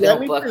watched The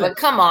Notebook, but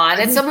come on.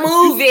 It's a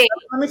movie.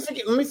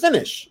 Let me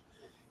finish.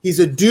 He's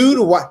a dude.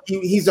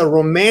 He's a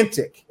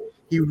romantic.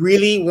 He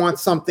really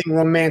wants something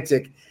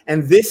romantic.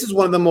 And this is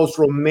one of the most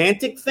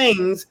romantic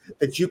things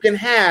that you can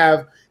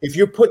have if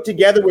you're put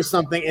together with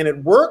something and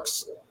it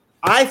works.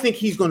 I think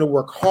he's going to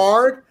work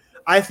hard.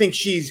 I think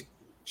she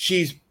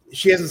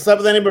hasn't slept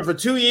with anybody for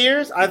 2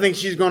 years. I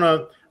think it's going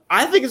to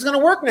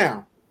work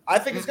now. I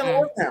think it's going to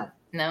work now.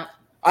 No.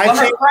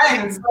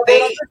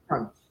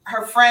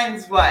 Her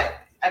friends, what?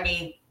 I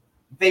mean,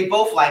 they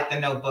both like The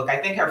Notebook. I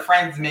think her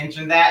friends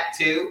mentioned that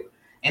too.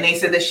 And they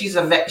said that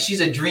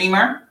she's a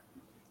dreamer.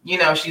 You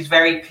know, she's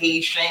very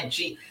patient.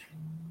 She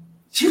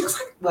looks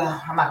like,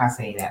 well, I'm not going to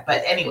say that.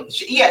 But anyway,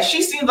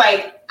 she seems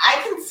like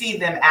I can see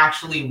them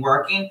actually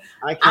working.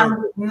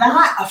 I'm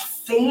not a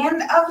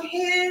fan of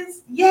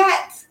his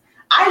yet.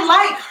 I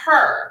like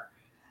her.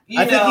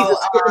 That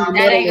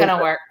ain't gonna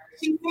work.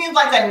 She seems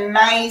like a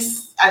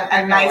nice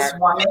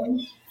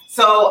woman.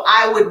 So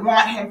I would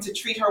want him to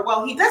treat her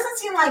well. He doesn't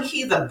seem like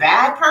he's a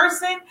bad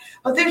person,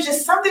 but there's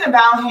just something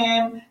about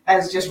him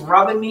that's just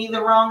rubbing me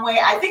the wrong way.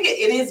 I think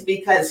it is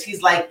because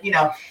he's like,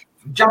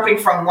 jumping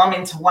from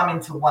woman to woman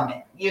to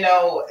woman.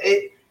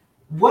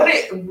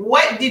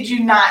 what did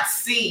you not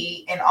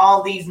see in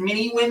all these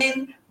mini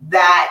women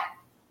that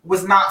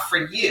was not for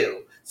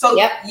you? So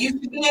you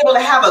should be able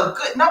to have a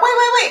good, no,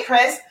 wait,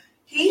 Chris.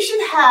 He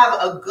should have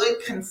a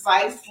good,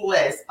 concise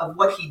list of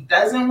what he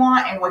doesn't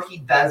want and what he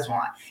does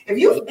want. If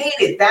you've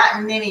dated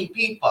that many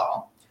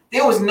people,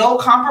 there was no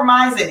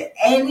compromise in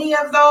any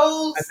of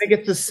those. I think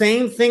it's the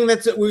same thing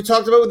that we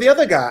talked about with the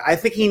other guy. I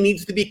think he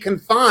needs to be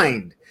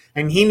confined,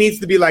 and he needs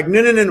to be like,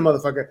 no,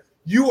 motherfucker.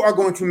 You are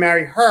going to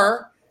marry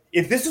her.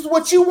 If this is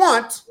what you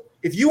want,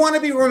 if you want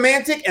to be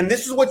romantic and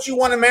this is what you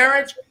want in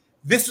marriage,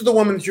 this is the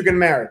woman that you're going to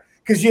marry.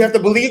 Because you have to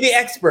believe the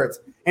experts.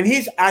 And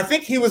I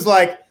think he was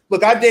like,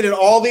 look, I've dated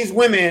all these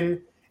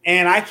women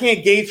and I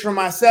can't gauge for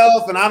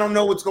myself and I don't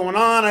know what's going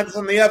on. I this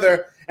and the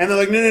other. And they're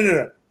like,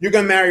 no. You're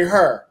going to marry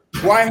her.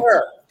 Why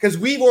her? Because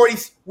we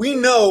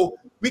know,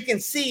 we can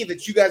see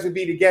that you guys would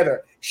be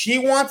together. She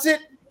wants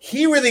it.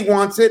 He really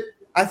wants it.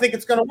 I think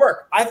it's going to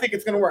work. I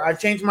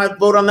changed my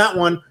vote on that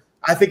one.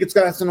 I think it's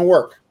going to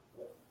work.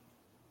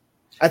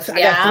 I'm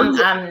thumbs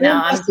down.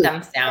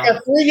 I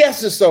got 3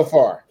 yeses so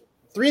far.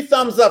 3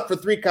 thumbs up for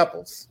 3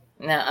 couples.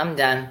 No, I'm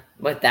done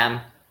with them.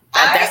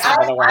 I'm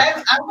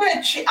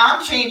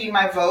changing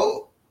my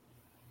vote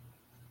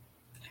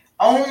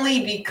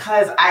only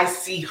because I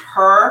see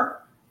her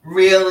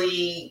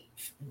really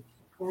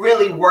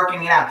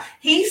working it out.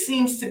 He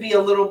seems to be a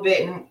little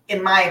bit,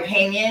 in my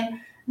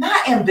opinion,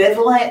 not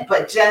ambivalent,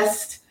 but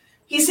just,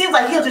 he seems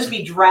like he'll just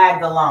be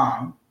dragged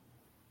along.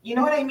 You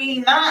know what I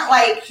mean? Not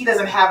like he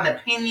doesn't have an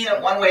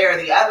opinion one way or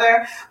the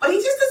other, but he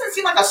just doesn't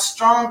seem like a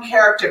strong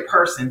character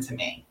person to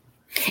me.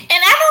 And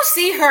I don't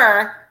see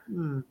her.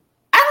 I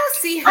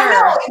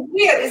know, it's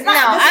weird. It's not.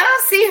 No, I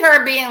don't see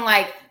her being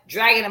like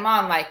dragging him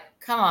on, like,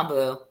 come on,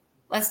 boo,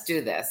 let's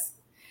do this.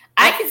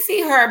 I can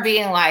see her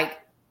being like,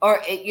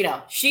 or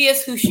she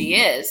is who she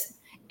is,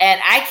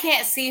 and I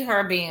can't see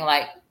her being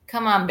like,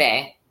 come on,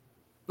 bae,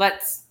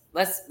 let's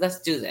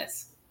do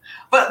this.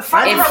 But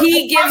if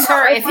he gives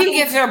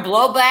her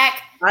blowback,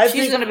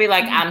 she's gonna be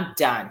like, I'm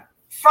done.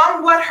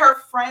 From what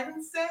her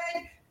friend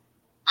said,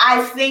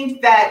 I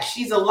think that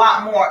she's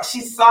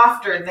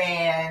softer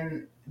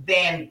than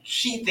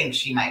she thinks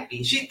she might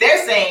be.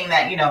 They're saying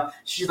that,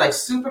 she's like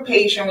super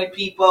patient with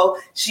people.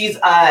 She's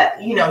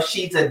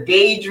she's a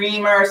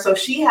daydreamer. So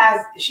she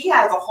has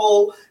a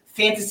whole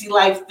fantasy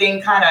life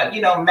thing kind of,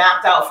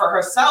 mapped out for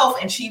herself.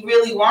 And she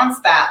really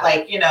wants that,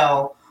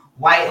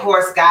 white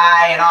horse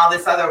guy and all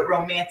this other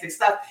romantic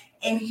stuff.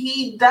 And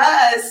he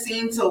does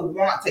seem to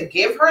want to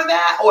give her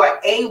that, or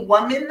a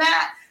woman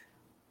that.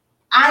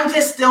 I'm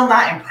just still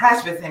not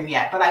impressed with him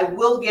yet, but I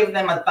will give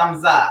them a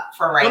thumbs up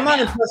for right now. I'm not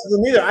impressed with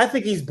him either. I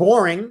think he's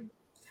boring.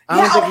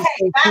 That's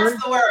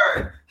the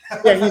word.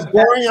 Yeah, he's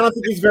boring. I don't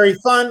think he's very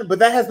fun, but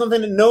that has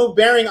no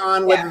bearing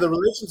on whether the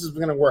relationship is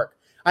going to work.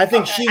 I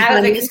think I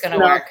don't think it's going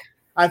to work.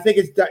 I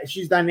think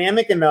she's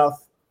dynamic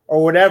enough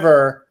or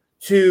whatever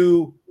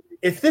to,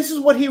 if this is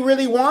what he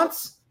really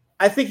wants,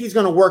 I think he's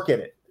going to work at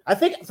it. I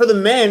think for the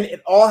men,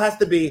 it all has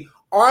to be,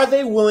 are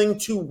they willing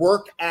to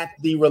work at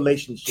the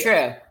relationship?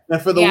 True. And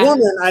for the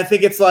woman, I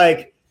think it's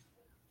like,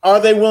 are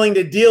they willing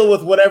to deal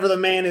with whatever the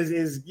man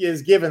is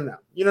giving them?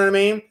 You know what I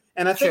mean?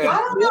 And I think I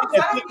don't know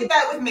if I get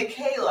that with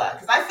Michaela,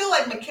 because I feel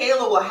like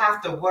Michaela will have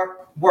to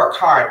work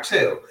hard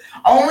too,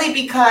 only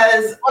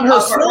because of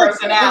her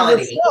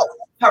personality.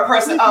 Her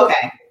person.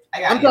 Okay,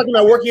 I'm talking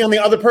about working on the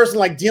other person,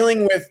 like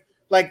dealing with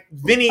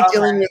Vinny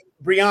dealing with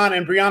Brianna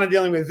and Brianna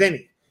dealing with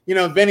Vinny.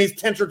 Vinny's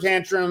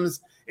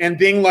tantrums and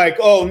being like,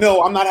 "Oh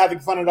no, I'm not having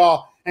fun at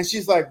all," and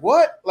she's like,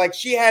 "What?" Like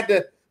she had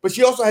to. But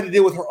she also had to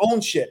deal with her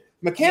own shit.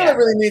 Michaela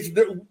really needs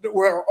to do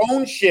her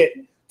own shit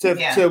to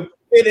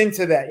fit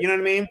into that. You know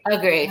what I mean?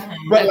 Agreed.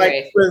 But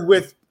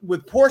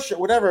with Portia,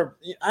 whatever,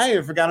 I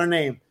even forgot her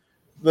name.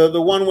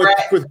 The one with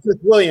Chris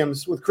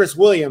Williams.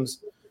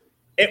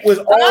 It was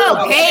all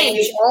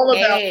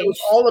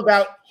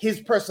about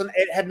his person.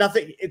 It had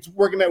nothing. It's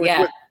working out with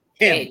him.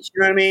 Paige.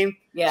 You know what I mean?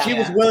 Yeah. She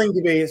was willing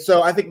to be.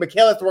 So I think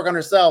Michaela has to work on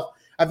herself.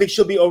 I think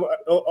she'll be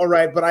all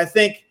right. But I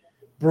think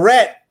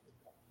Brett.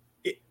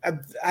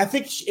 I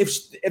think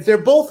if they're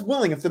both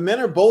willing, if the men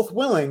are both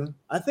willing,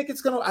 I think it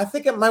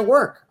might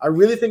work. I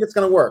really think it's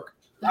gonna work.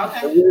 Okay.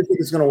 I really think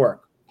it's gonna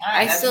work.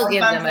 Right, I still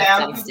give them a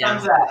thumbs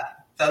down.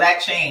 Up. So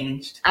that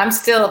changed. I'm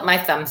still my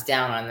thumbs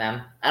down on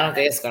them. I don't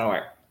think it's gonna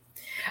work.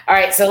 All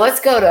right, so let's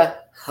go to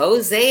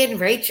Jose and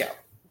Rachel.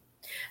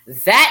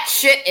 That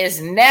shit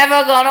is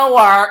never gonna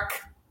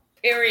work.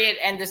 Period.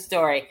 End of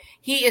story.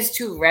 He is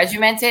too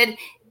regimented.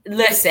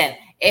 Listen,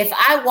 if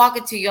I walk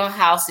into your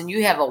house and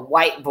you have a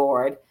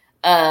whiteboard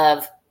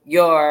of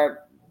your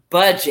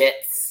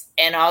budgets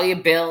and all your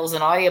bills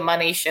and all your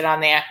money shit on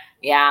there,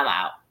 I'm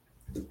out.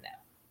 No.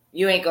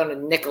 You ain't gonna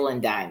nickel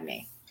and dime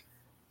me.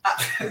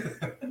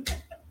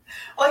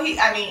 Well, I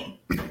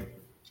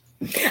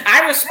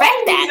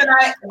respect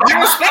that.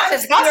 I respect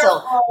his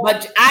hustle,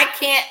 but I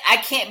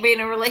can't be in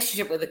a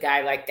relationship with a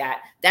guy like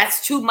that.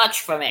 That's too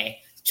much for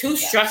me. Too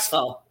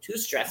stressful. Too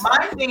stressful.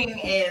 My thing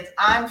is,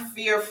 I'm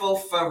fearful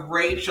for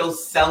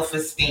Rachel's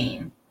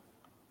self-esteem.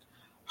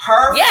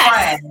 Her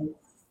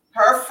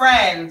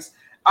friends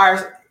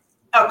are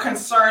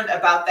concerned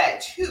about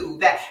that too.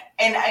 That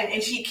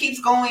and she keeps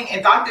going.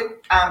 And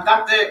Dr.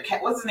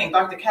 What's his name?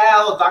 Dr.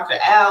 Cal or Dr.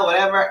 Al,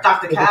 whatever.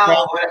 Dr.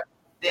 Cal, whatever.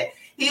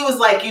 He was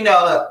like,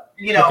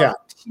 okay.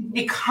 She's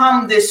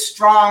become this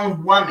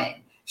strong woman.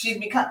 This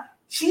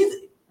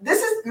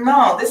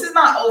is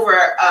not over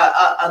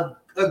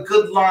a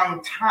good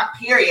long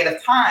period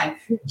of time.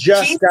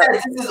 She said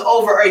this is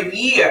over a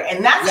year,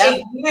 and that's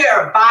a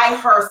year by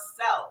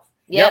herself.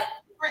 Yep.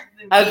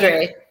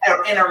 Agree.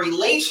 In a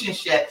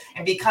relationship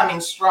and becoming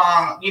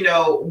strong,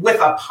 with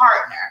a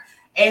partner.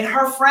 And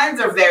her friends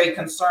are very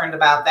concerned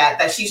about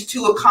that she's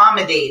too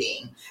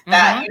accommodating,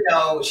 that,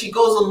 she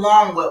goes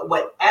along with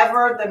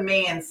whatever the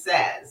man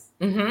says.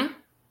 Mm-hmm.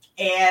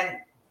 And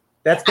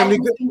that's going to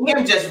be good.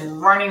 Him just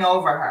running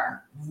over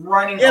her.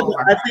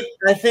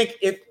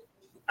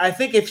 I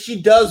think if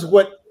she does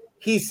what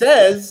he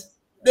says,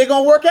 they're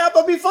going to work out.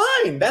 They'll be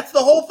fine. That's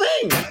the whole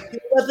thing.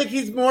 I think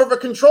he's more of a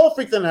control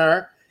freak than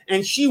her.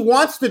 And she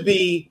wants to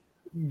be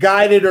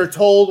guided or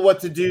told what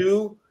to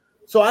do.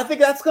 So I think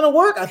that's going to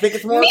work. I think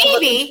it's more.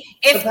 Maybe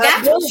if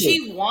that's what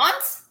she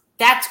wants,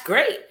 that's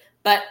great.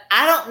 But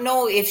I don't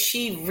know if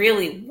she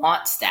really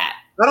wants that.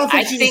 I don't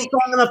think she's a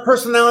strong enough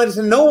personality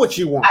to know what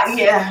she wants.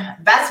 Yeah,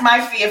 that's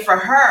my fear for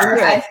her.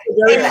 I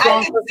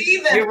can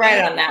see that. You're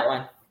right on that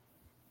one.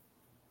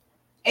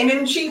 And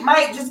then she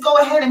might just go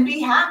ahead and be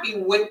happy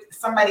with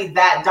somebody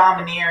that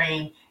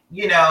domineering,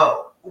 in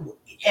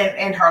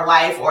her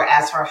life or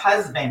as her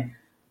husband.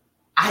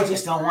 I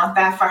just don't want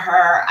that for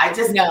her. I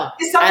don't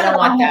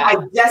want that. I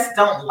just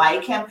don't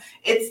like him.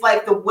 It's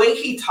like the way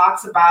he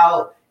talks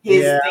about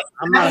his thing.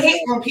 I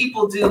hate when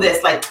people do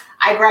this. Like,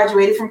 I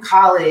graduated from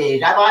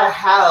college. I bought a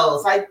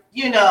house. I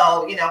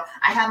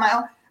have my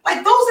own.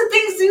 Like, those are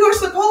things you're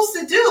supposed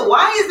to do.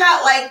 Why is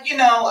that like,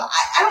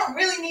 I don't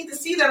really need to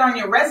see that on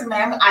your resume.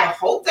 I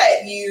hope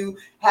that you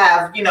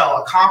have,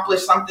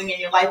 accomplished something in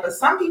your life. But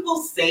some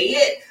people say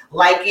it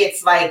like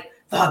it's like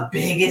the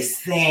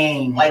biggest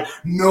thing. Like,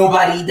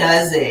 nobody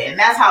does it. And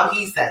that's how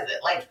he says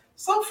it. Like,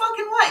 so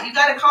fucking what? You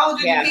got a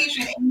college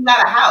education and you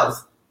got a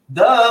house.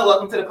 Duh,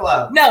 welcome to the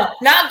club. No,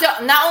 not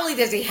only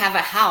does he have a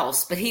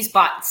house, but he's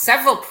bought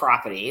several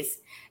properties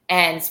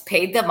and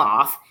paid them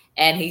off.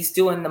 And he's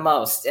doing the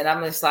most. And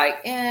I'm just like,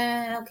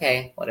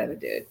 okay, whatever,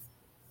 dude.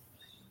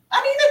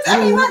 That's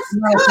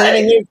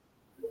good.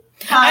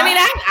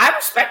 I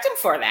respect him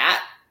for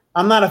that.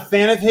 I'm not a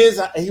fan of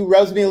his. He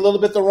rubs me a little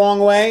bit the wrong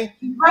way.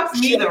 He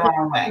rubs me the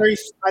wrong way.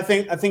 I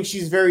think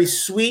she's very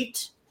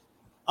sweet.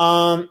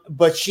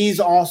 But she's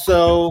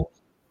also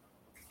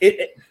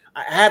I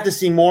have to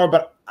see more,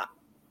 but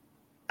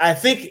I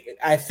think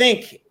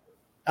it's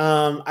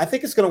going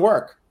to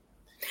work.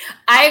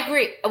 I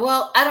agree.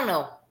 Well, I don't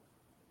know.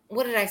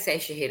 What did I say,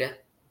 Shahida?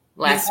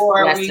 Last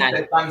time.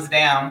 Said thumbs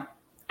down.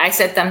 I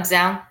said thumbs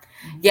down.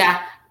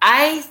 Yeah,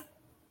 I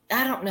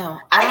don't know.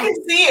 I can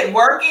see it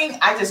working.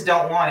 I just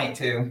don't want it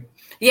to.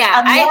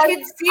 Yeah, I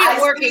can see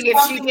it working if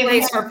she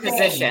plays her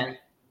position.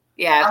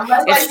 Yeah,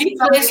 if she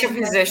plays her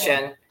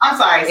position, I'm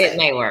sorry, it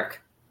may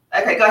work.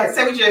 Okay, go ahead.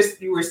 Say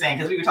what you were saying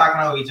because we were talking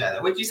over each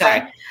other. What'd you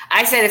say?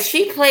 I said if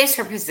she plays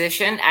her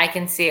position, I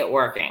can see it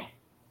working.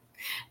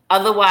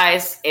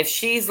 Otherwise, if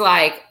she's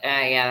like,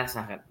 that's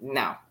not good.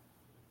 No.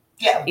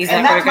 Yeah, he's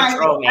not going to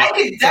control me. I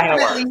can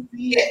definitely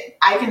see it.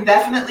 I can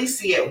definitely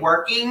see it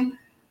working.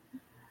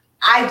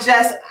 I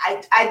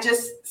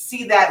just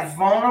see that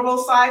vulnerable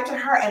side to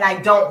her, and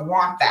I don't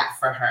want that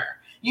for her.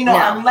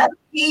 Unless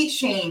he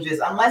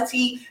changes, unless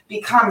he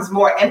becomes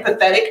more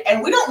empathetic,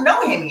 and we don't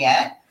know him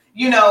yet.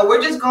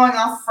 We're just going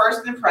off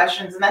first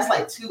impressions, and that's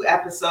like 2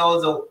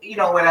 episodes or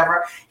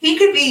whatever. He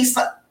could be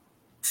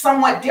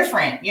somewhat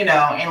different, in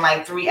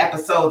like 3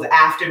 episodes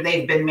after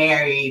they've been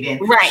married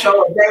and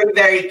show a very,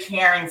 very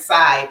caring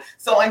side.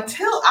 So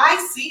until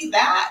I see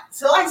that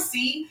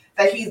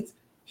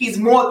he's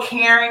more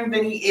caring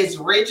than he is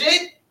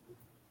rigid,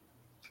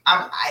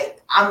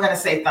 I'm gonna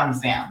say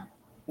thumbs down.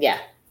 Yeah.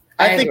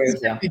 I think he's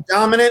gonna be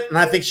dominant, and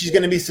I think she's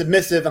gonna be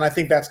submissive, and I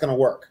think that's gonna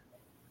work.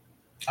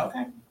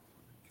 Okay.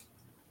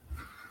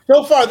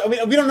 So far,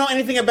 we don't know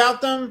anything about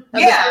them.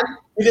 Yeah.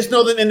 We just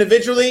know them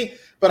individually.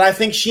 But I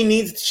think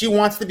she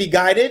wants to be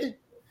guided,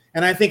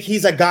 and I think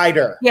he's a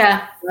guider.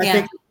 Yeah. I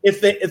think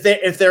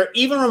if they're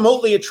even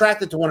remotely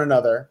attracted to one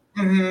another,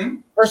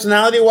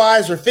 personality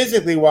wise or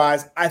physically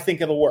wise, I think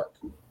it'll work.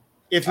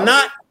 If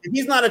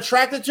he's not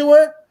attracted to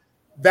her,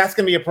 that's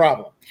going to be a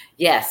problem.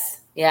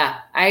 Yes. Yeah,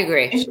 I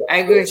agree. I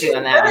agree with you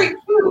on that.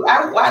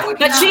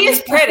 But she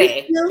is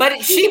pretty. But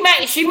she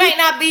might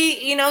not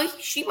be.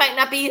 She might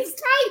not be his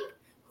type.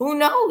 Who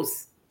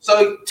knows?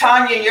 So,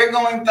 Tanya, you're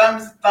going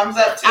thumbs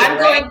up too, I'm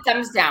going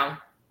thumbs down.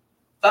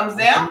 Thumbs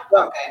down?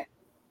 Okay.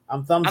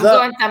 I'm thumbs up. I'm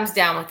going thumbs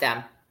down with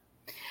them.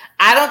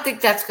 I don't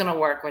think that's going to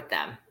work with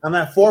them. I'm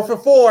at 4 for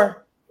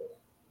 4.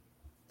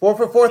 4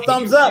 for 4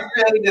 thumbs up.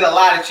 You really did a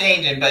lot of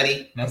changing,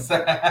 buddy.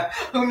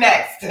 Who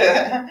next?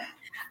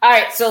 All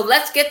right, so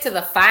let's get to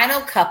the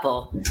final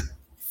couple.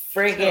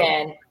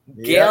 Friggin'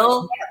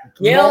 Gil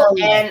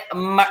and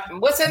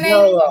what's her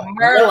name?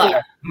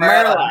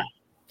 Merla.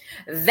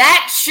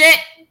 That shit.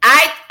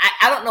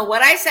 I don't know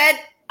what I said.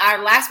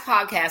 Our last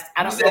podcast,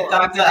 I don't know what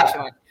my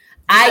position was.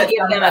 I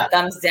give them a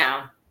thumbs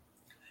down.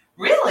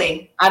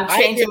 Really? I'm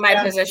changing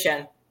my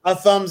position. A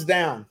thumbs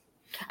down.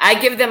 I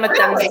give them a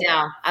thumbs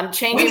down. I'm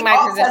changing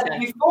my position.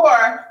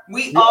 Before,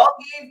 we all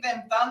gave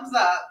them thumbs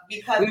up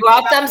because we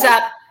all thumbs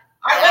up.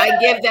 I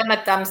give them a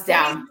thumbs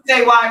down.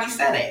 Say why we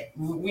said it.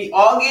 We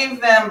all gave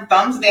them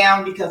thumbs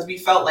down because we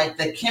felt like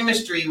the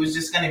chemistry was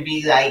just going to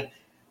be like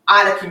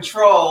out of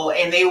control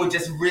and they would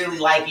just really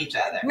like each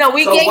other. No,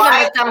 we gave them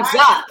a thumbs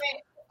up.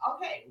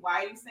 Okay,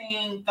 why are you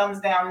saying thumbs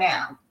down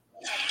now?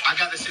 I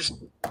got this.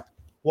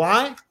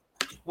 Why?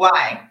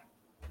 Why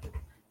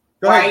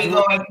are you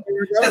going?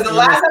 Because the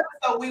last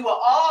episode we were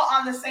all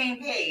on the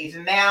same page,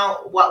 and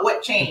now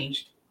what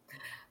changed?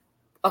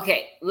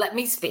 Okay, let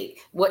me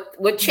speak.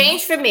 What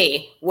changed for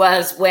me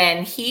was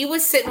when he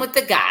was sitting with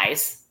the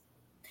guys,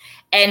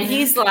 and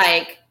he's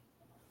like,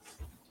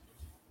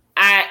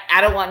 I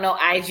don't want no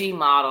IG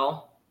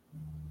model.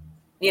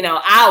 You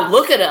know, I'll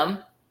look at them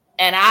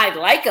and I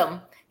like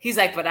them. He's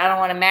like, but I don't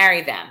want to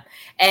marry them.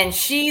 And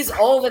she's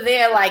over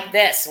there like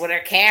this with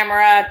her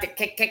camera,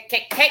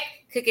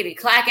 clickety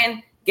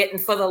clacking, getting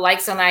for the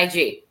likes on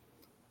IG.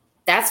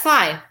 That's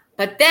fine.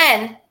 But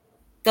then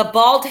the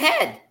bald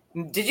head.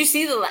 Did you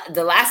see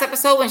the last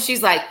episode when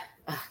she's like,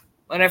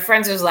 when her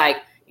friends was like,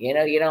 you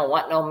know, you don't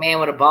want no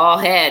man with a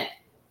bald head.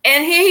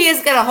 And here he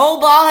is got a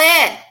whole bald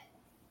head.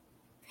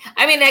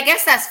 I mean, I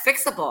guess that's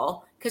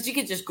fixable because you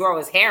could just grow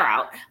his hair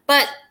out.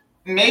 But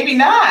maybe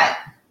not.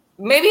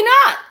 Maybe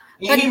not.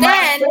 But he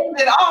then trimmed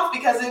it off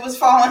because it was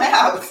falling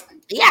out.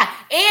 Yeah,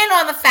 and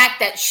on the fact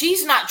that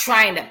she's not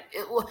trying to.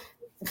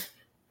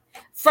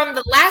 From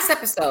the last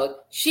episode,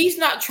 she's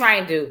not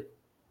trying to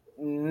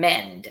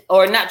mend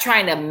or not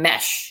trying to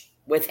mesh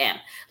with him.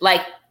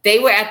 Like they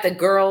were at the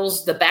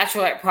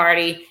bachelorette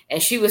party,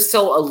 and she was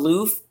so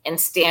aloof and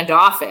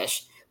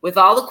standoffish with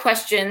all the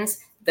questions,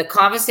 the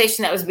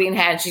conversation that was being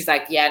had. And she's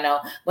like, yeah, no.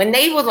 When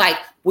they were like,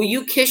 will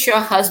you kiss your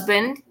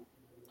husband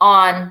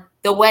on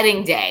the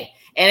wedding day?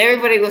 And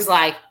everybody was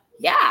like,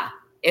 yeah,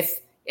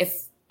 if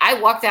I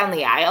walk down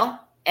the aisle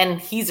and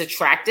he's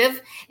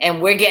attractive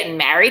and we're getting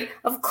married,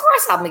 of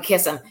course I'm going to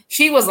kiss him.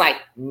 She was like,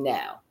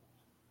 no.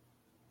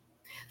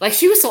 Like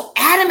she was so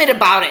adamant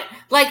about it.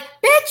 Like,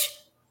 bitch,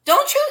 you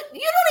don't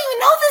even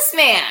know this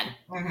man.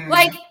 Mm-hmm.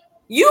 Like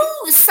you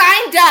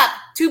signed up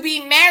to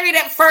be married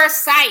at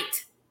first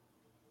sight.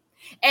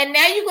 And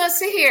now you're going to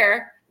sit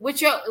here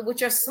with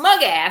your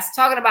smug ass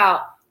talking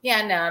about,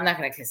 yeah, no, I'm not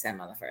going to kiss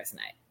him on the first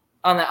night.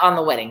 On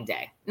the wedding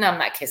day. No, I'm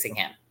not kissing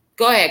him.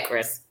 Go ahead,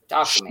 Chris.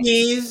 Talk to me.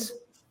 She's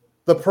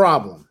the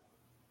problem.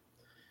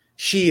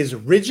 She is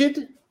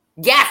rigid.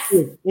 Yes. She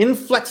is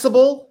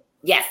inflexible.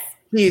 Yes.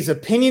 She is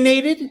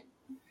opinionated.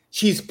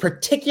 She's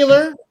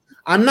particular.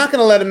 I'm not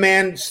going to let a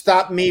man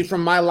stop me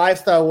from my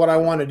lifestyle, what I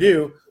want to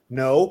do.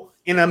 No.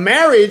 In a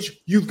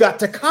marriage, you've got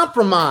to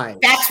compromise.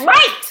 That's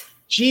right.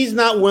 She's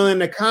not willing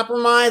to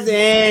compromise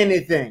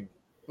anything.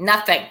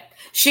 Nothing.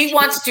 She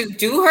wants to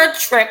do her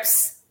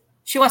trips.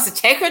 She wants to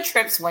take her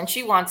trips when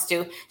she wants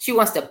to. She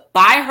wants to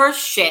buy her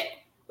shit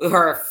with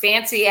her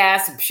fancy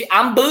ass.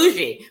 I'm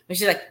bougie. When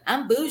she's like,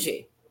 I'm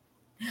bougie.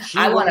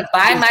 I want to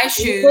buy my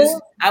shoes.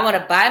 I want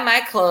to buy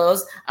my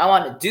clothes. I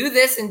want to do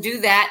this and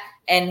do that.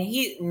 And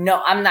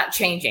no, I'm not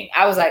changing.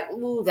 I was like,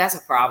 ooh, that's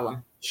a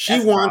problem.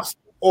 She wants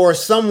or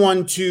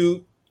someone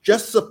to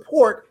just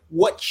support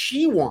what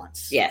she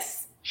wants.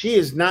 Yes. She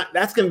is not.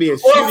 That's going to be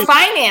or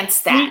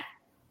finance that.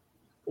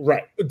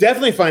 Right.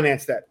 Definitely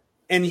finance that.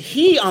 And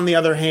he, on the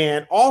other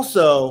hand,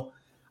 also,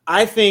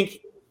 I think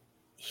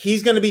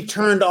he's going to be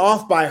turned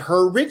off by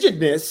her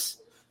rigidness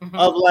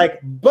of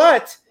like,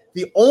 but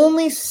the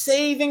only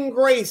saving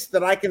grace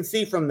that I can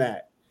see from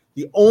that,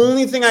 the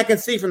only thing I can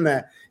see from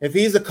that, if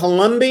he's a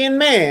Colombian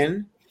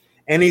man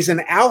and he's an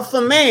alpha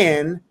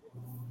man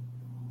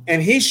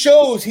and he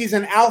shows he's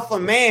an alpha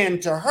man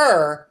to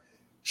her,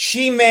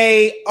 she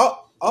may,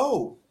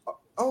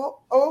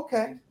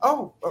 okay.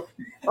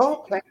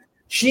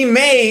 She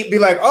may be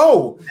like,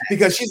 oh,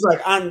 because she's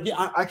like,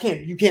 I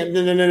can't, you can't,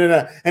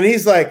 no. And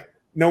he's like,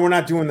 no, we're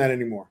not doing that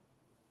anymore.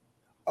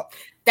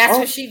 That's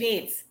what she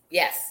needs.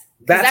 Yes.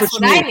 That's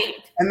what I need.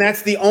 And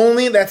that's the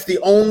only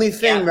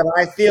thing that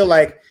I feel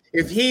like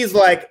if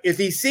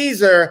he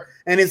sees her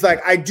and he's like,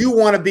 I do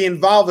want to be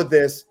involved with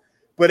this,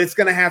 but we're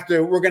going to have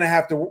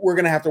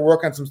to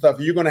work on some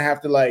stuff. You're going to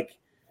have to like,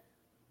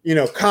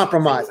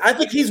 compromise. I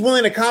think he's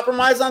willing to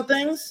compromise on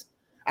things.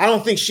 I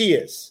don't think she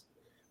is.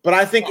 But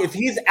I think if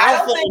he's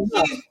alpha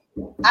enough,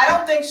 I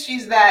don't think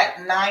she's that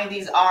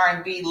 90s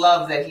R&B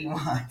love that he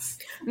wants.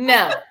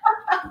 No.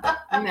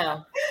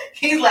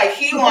 He's like,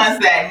 he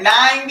wants that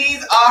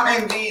 90s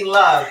R&B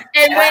love.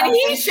 And when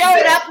he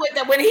showed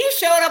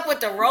up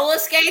with the roller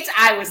skates,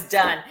 I was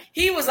done.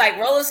 He was like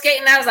roller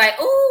skating. I was like,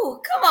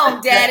 ooh, come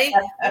on, daddy.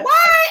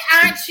 Why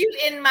aren't you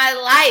in my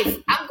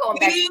life? I'm going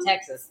back to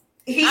Texas.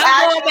 He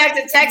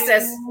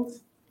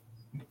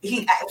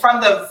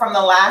from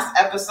the last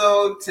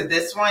episode to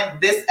this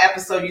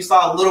episode, you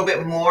saw a little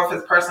bit more of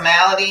his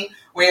personality,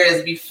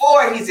 Whereas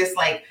before, he's just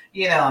like,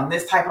 I'm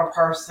this type of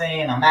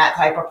person, I'm that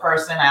type of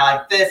person, I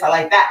like this, I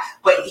like that.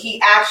 But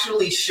he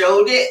actually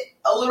showed it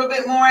a little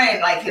bit more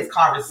in like his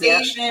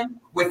conversation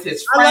with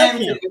his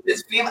friends, and with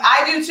his family.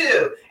 I do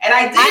too. And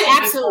I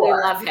absolutely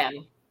love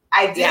him.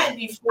 I did it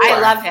before. I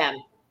love him.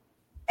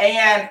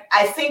 And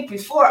I think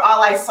before,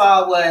 all I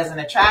saw was an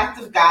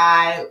attractive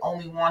guy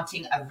only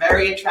wanting a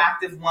very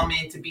attractive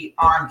woman to be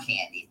arm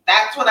candy.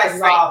 That's what I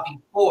saw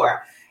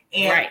before.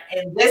 And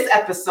in this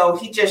episode,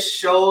 he just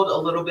showed a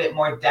little bit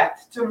more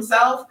depth to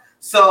himself.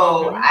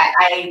 So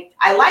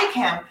I like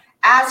him.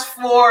 As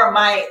for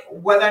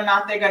whether or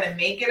not they're going to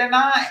make it or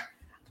not,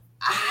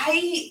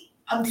 I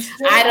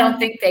don't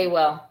think they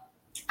will.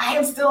 I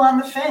am still on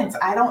the fence.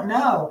 I don't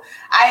know.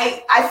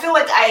 I feel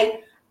like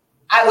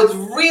I was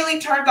really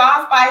turned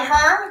off by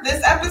her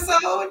this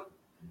episode,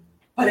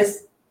 but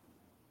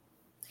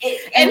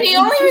and the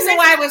only reason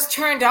why I was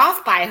turned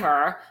off by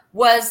her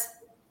was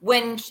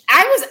when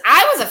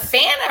I was a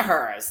fan of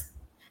hers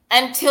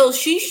until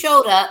she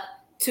showed up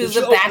to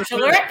the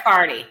bachelorette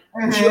party.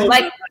 Mm-hmm.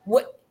 Like,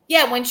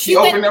 when she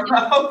went,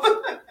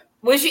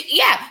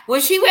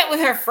 when she went with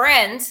her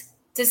friends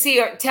to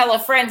tell her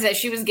friends that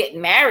she was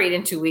getting married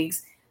in 2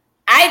 weeks,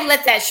 I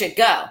let that shit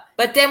go.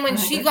 But then when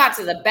she got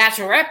to the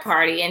bachelorette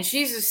party and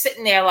she's just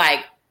sitting there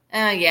like,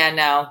 oh yeah,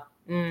 no,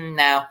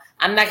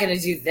 I'm not going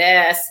to do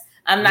this.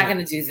 I'm not going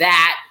to do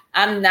that.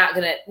 I'm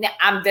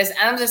this.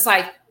 And I'm just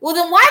like, well,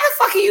 then why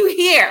the fuck are you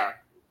here?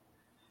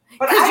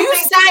 Because you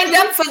signed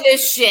up for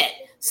this shit.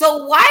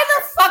 So why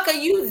the fuck are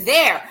you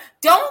there?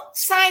 Don't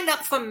sign up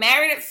for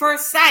Married at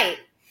First Sight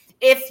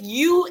if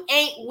you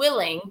ain't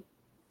willing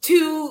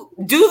to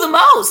do the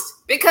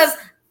most. Because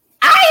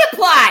I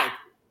applied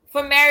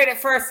for Married at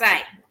First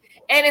Sight.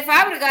 And if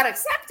I would have got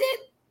accepted,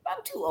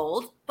 I'm too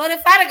old, but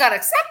if I'd have got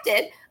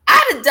accepted,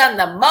 I'd have done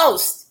the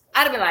most.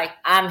 I'd have been like,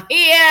 I'm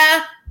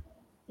here.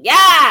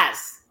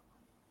 Yes.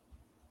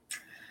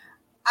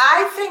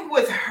 I think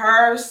with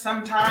her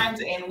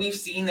sometimes, and we've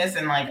seen this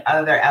in like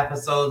other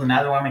episodes and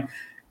other women,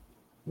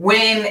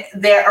 when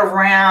they're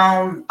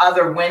around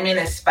other women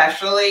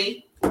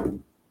especially,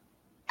 and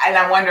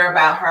I wonder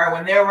about her,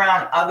 when they're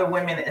around other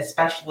women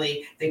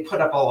especially, they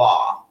put up a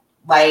wall,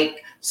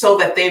 like so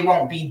that they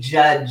won't be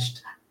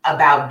judged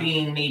about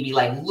being maybe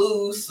like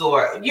loose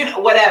or,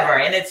 whatever.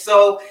 And it's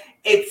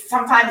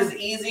sometimes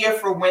it's easier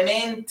for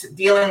women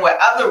dealing with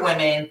other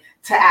women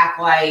to act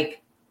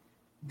like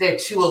they're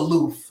too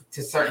aloof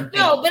to certain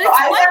things. No, but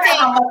it's one thing.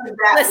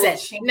 Listen,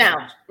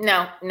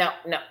 no.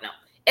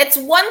 It's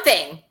one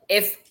thing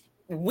if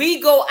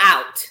we go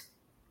out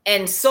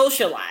and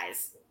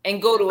socialize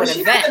and go to an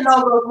event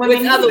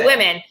with other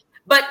women,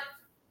 but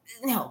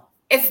no,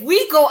 if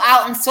we go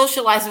out and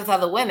socialize with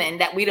other women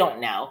that we don't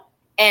know,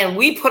 and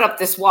we put up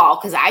this wall,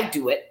 because I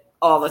do it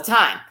all the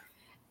time.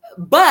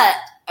 But,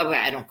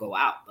 I don't go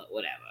out, but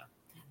whatever.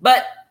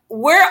 But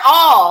we're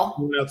all...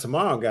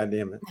 tomorrow,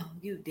 goddammit. No,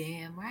 you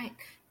damn right.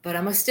 But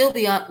I'm going to still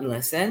be I'm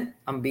going to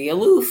be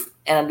aloof,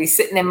 and I'll be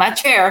sitting in my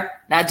chair,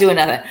 not doing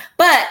nothing.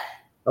 But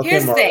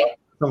here's the thing.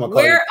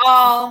 We're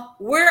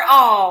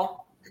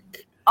all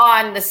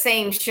on the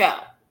same show.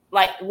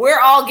 Like, we're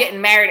all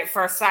getting married at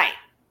first sight.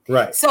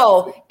 Right.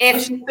 So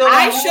if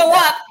I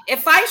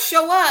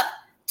show up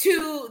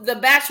to the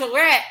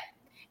bachelorette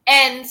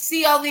and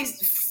see all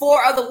these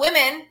 4 other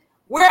women,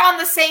 we're on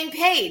the same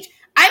page.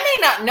 I may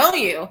not know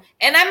you,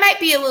 and I might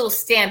be a little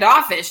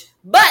standoffish,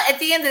 but at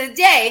the end of the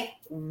day,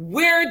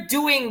 we're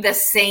doing the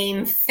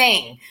same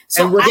thing.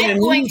 So I'm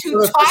going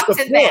to talk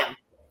to them.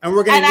 And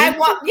we're going to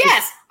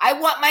I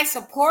want my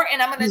support,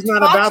 and I'm going to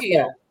talk to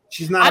you.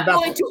 She's not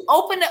about that.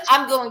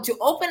 I'm going to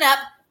open up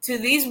to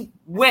these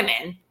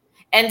women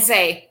and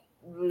say,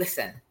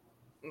 listen,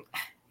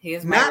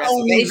 here's my reservation. Not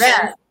only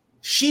that,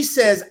 she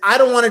says, I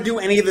don't want to do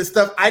any of this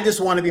stuff. I just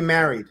want to be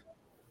married.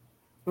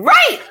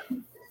 Right.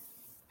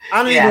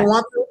 I don't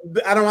want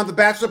the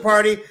bachelor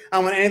party. I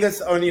don't want any of this,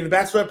 or the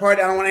bachelorette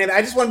party. I don't want any of that.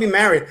 I just want to be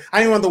married. I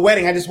don't even want the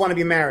wedding. I just want to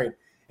be married.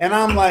 And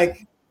I'm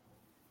like,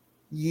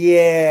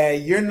 yeah,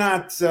 you're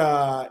not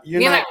ready,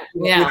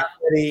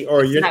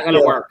 or it's not going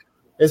to work.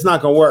 It's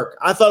not going to work.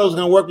 I thought it was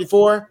going to work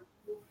before.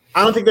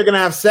 I don't think they're going to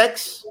have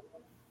sex.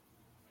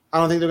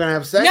 No.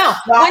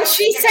 When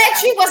she said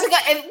she wasn't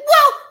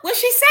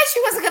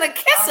going to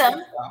kiss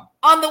him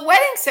on the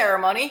wedding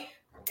ceremony,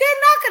 they're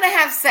not going to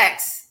have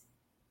sex.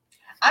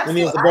 And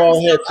he has the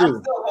bald head too.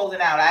 I'm still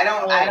holding out. I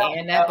don't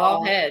and that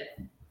bald head.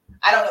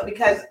 I don't know,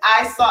 because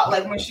I saw,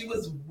 like, when she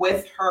was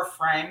with her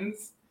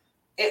friends,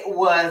 it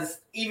was,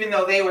 even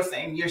though they were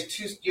saying you're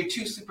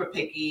too super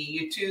picky,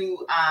 you're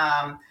too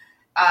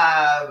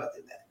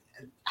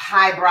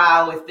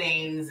highbrow with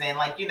things, and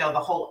like, the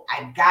whole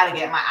I gotta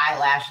get my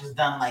eyelashes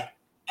done like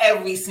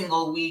every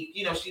single week.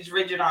 She's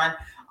rigid on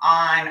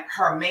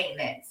her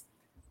maintenance.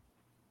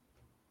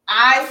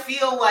 I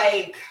feel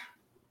like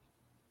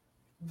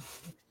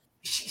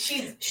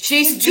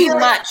she's too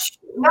much.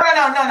 No.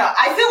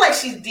 I feel like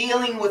she's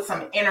dealing with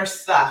some inner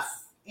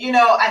stuff.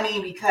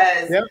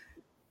 Because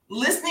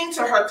listening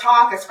to her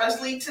talk,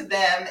 especially to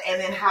them,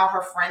 and then how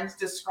her friends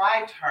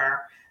described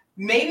her,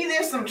 maybe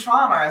there's some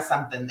trauma or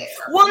something there.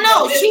 Well,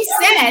 no,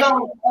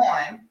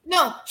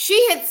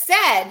 she had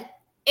said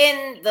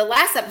in the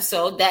last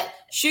episode that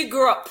she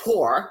grew up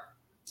poor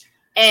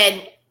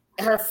and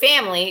her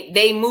family,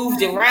 they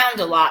moved around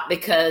a lot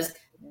because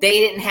they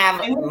didn't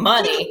have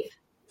money.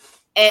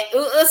 And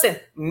listen,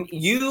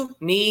 you,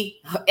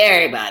 me,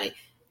 everybody,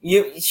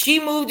 she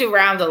moved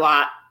around a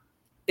lot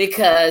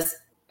because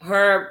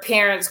her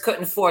parents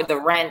couldn't afford the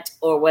rent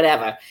or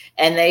whatever,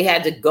 and they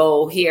had to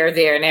go here,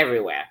 there, and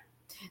everywhere.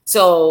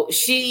 So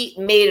she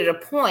made it a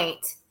point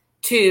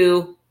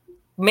to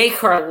make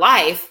her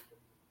life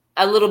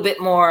a little bit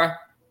more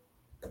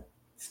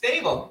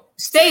stable,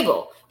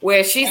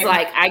 where she's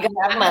like, I got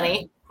my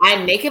money,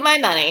 I'm making my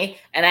money,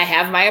 and I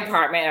have my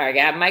apartment, or I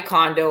got my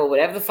condo, or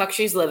whatever the fuck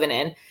she's living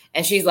in.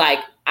 And she's like,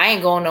 I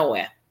ain't going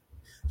nowhere.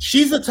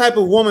 She's the type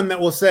of woman that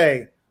will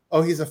say,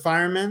 oh, he's a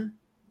fireman?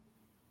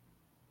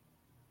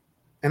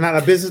 And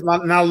not a business,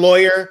 not a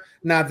lawyer,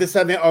 not this,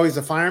 that, oh, he's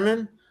a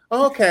fireman?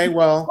 Oh, okay,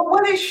 well. But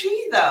what is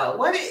she,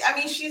 though?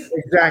 She's...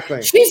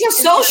 Exactly. She's a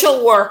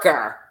social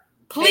worker.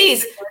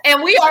 Please.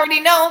 And we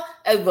already know,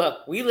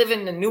 look, we live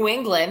in New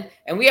England,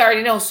 and we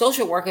already know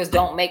social workers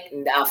don't make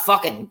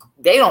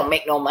they don't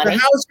make no money. But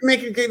how is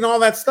she getting all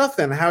that stuff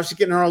then? How is she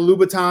getting her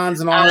Louboutins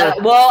and all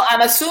that? Well,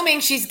 I'm assuming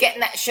she's getting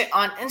that shit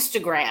on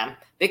Instagram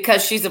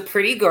because she's a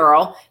pretty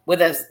girl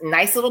with a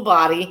nice little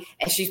body,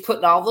 and she's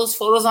putting all those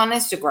photos on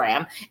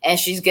Instagram, and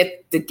she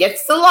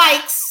gets the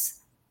likes,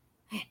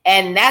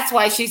 and that's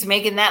why she's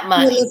making that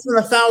money. Less than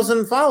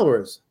 1,000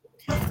 followers.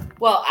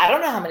 Well, I don't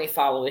know how many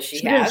followers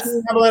she has. She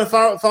didn't have a lot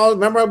of followers.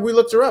 Remember, we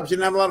looked her up. She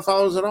didn't have a lot of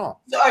followers at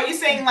all. So are you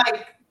saying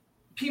like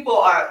people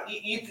are,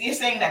 you're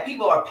saying that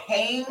people are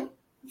paying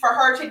for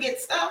her to get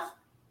stuff?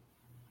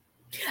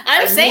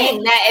 I'm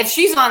saying that if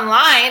she's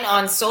online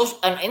on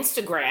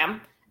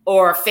Instagram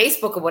or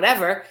Facebook or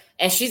whatever,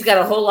 and she's got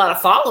a whole lot of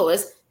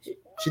followers,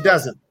 she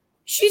doesn't.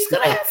 She's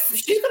gonna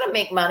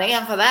make money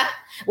off of that.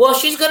 Well,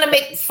 she's gonna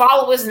make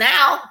followers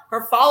now.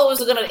 Her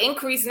followers are gonna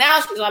increase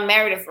now. She's on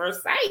Married at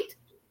First Sight.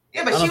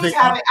 Yeah, but I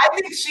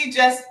think she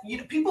just,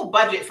 people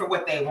budget for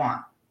what they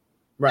want.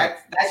 Right.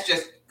 That's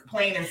just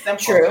plain and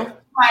simple. True. She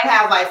might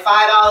have like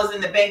 $5 in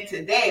the bank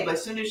today, but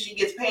as soon as she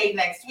gets paid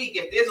next week,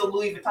 if there's a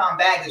Louis Vuitton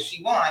bag that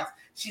she wants,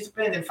 she's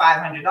spending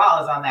 $500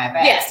 on that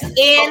bag. Yes,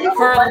 and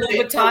her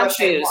Louis Vuitton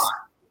shoes.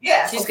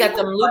 Yeah. She's got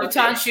them Louis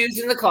Vuitton shoes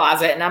in the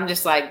closet, and I'm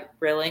just like,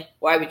 really?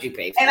 Why would you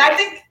pay for that?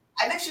 And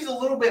I think she's a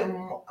little bit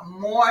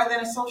more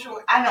than a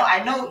social.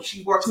 I know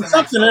she works in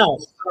something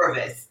else.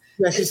 Service.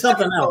 Yeah, she's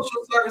something else.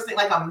 Social service thing,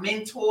 like a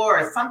mentor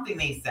or something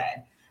they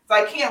said. So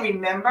I can't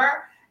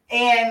remember.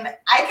 And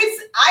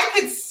I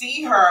could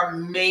see her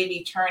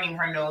maybe turning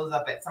her nose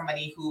up at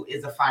somebody who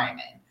is a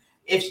fireman.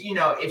 If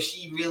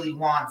she really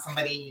wants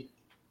somebody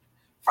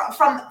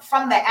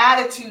from the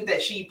attitude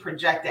that she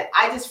projected.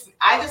 I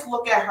just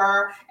look at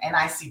her and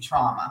I see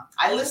trauma.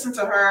 I listen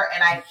to her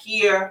and I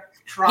hear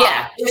trauma.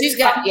 Yeah,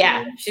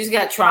 she's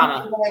got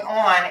trauma going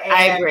on. And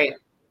I agree.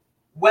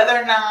 Whether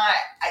or not,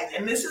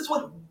 and this is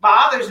what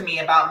bothers me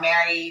about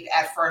Married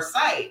at First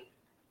Sight,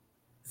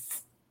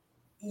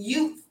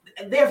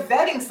 they're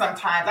vetting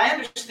sometimes. I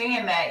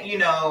understand that,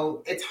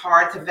 it's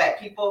hard to vet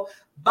people,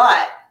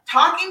 but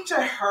talking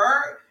to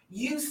her,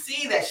 you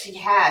see that she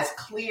has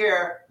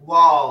clear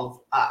walls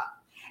up.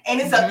 And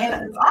it's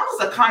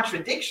almost a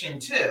contradiction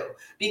too,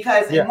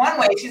 because in one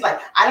way she's like,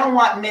 I don't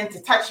want men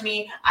to touch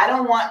me.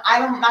 I'm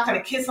not going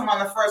to kiss them on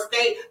the first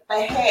date,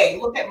 but hey,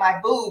 look at my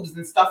boobs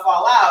and stuff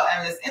all out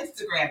on this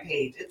Instagram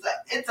page.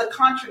 It's a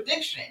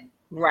contradiction.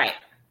 Right.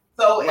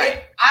 So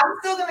I'm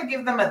still going to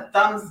give them a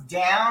thumbs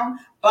down,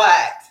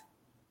 but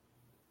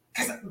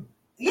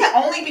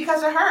only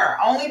because of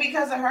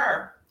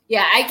her.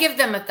 Yeah, I give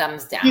them a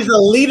thumbs down. He's a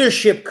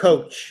leadership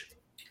coach.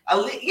 But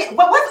what the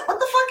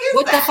fuck is that?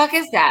 What the fuck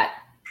is that?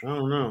 I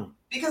don't know.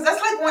 Because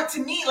that's like what to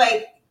me,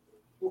 like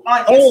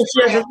on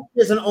she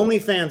has an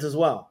OnlyFans as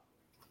well.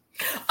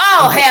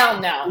 Oh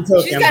hell no!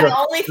 She's got an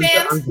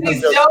OnlyFans.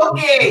 He's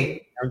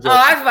joking.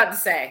 I was about to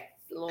say,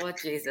 Lord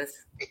Jesus.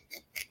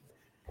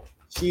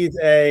 She's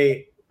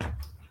I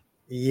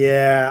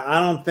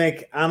don't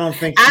think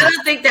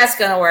that's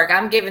gonna work.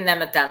 I'm giving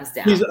them a thumbs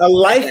down. She's a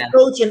life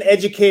coach and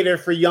educator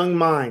for young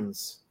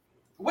minds.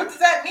 What does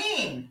that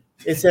mean?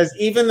 It says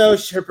even though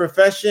her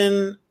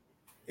profession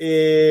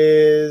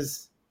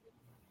is,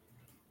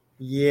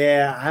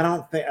 I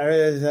don't think.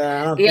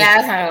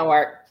 That's not gonna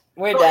work.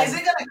 We're done. Is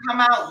it gonna come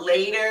out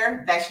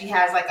later that she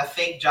has like a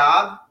fake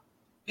job?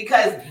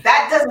 Because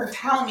that doesn't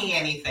tell me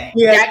anything.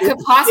 Yeah, that could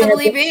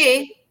possibly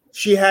be.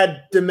 She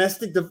had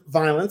domestic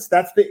violence.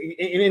 That's the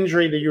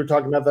injury that you were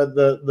talking about,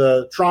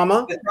 the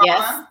trauma.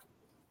 Yes.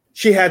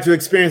 She had to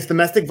experience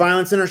domestic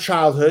violence in her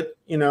childhood,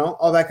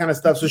 all that kind of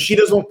stuff. So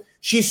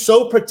she's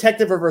so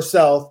protective of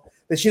herself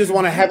that she doesn't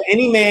want to have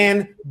any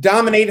man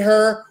dominate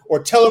her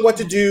or tell her what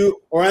to do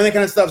or any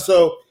kind of stuff.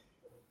 So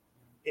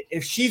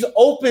if she's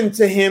open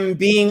to him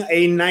being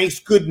a nice,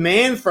 good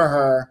man for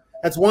her,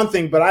 that's one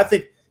thing. But I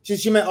think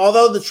she meant,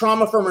 although the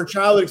trauma from her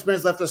childhood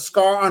experience left a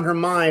scar on her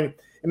mind,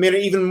 it made her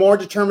even more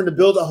determined to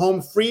build a home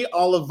free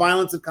all of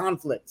violence and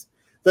conflict.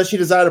 Does she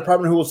desire a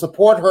partner who will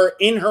support her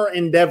in her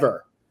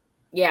endeavor?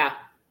 Yeah.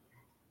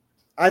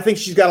 I think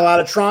she's got a lot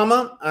of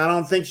trauma. I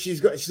don't think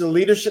she's a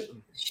leadership.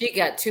 She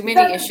got too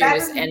many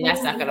issues, and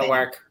that's not going to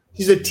work.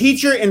 She's a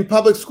teacher in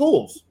public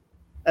schools.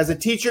 As a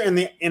teacher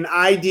in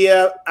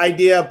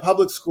idea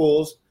public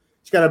schools,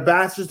 she's got a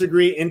bachelor's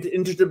degree in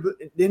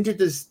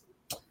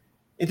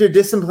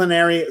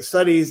interdisciplinary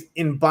studies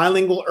in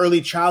bilingual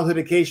early childhood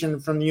education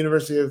from the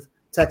University of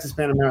Texas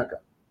Pan America.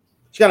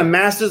 She got a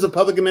master's of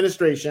public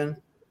administration.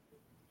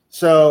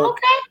 So,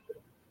 okay.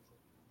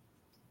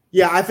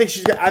 Yeah, I think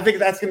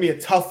that's gonna be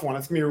a tough one.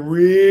 It's gonna be a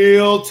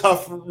real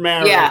tough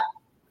marriage.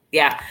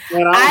 Yeah.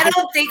 I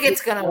don't think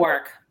it's gonna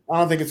work. I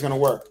don't think it's gonna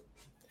work.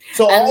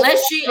 So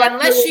unless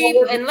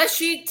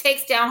she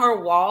takes down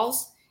her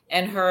walls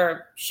and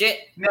her shit,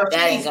 no, she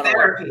needs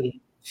therapy. Work.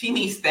 She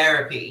needs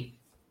therapy.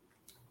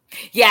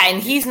 Yeah,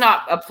 and he's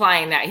not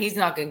applying that. He's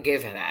not gonna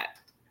give her that.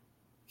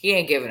 He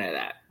ain't giving her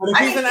that. But if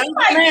he's an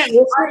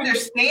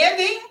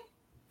understanding.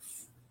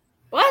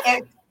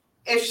 What?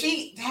 If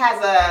she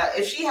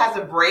has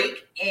a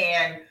break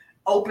and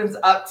opens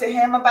up to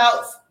him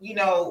about,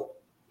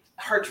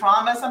 her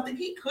trauma or something,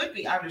 he could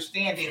be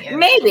understanding and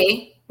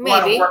maybe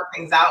work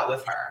things out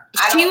with her.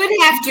 She would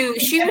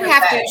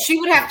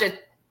have to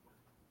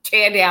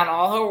tear down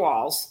all her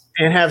walls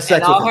and have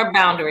sex and with all her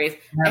boundaries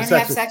and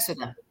have sex with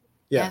him.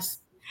 Yes.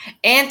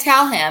 And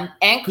tell him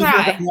and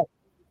cry.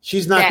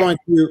 She's not going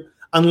to,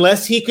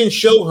 unless he can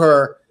show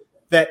her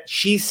that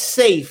she's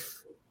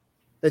safe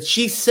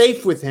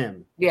with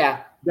him.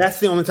 Yeah. That's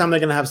the only time they're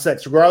going to have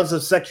sex, regardless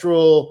of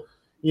sexual,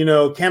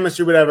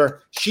 chemistry,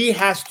 whatever. She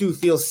has to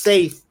feel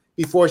safe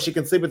before she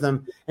can sleep with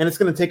him. And it's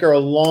going to take her a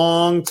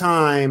long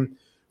time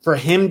for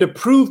him to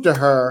prove to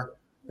her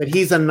that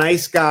he's a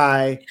nice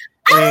guy.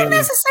 I don't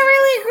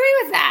necessarily agree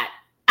with that.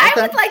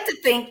 Okay. I would like to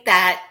think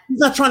that he's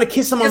not trying to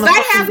kiss him on the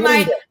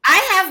I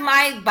have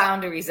my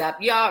boundaries up.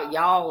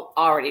 Y'all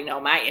already know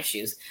my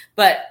issues.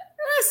 But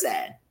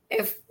listen,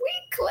 if we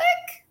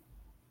click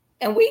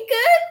and we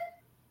good,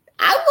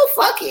 I will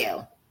fuck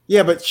you.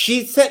 Yeah, but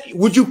she said,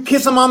 would you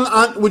kiss him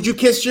would you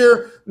kiss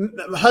your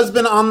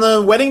husband on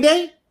the wedding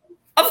day?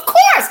 Of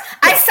course.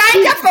 I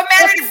signed up for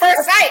Married at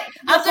First Sight.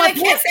 I'm going to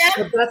kiss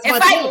him.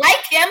 If I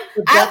like him,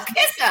 I'll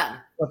kiss him.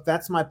 But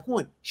that's my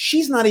point.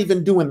 She's not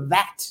even doing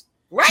that.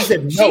 Right. She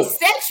said, no. She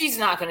said she's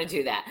not going to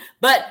do that.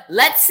 But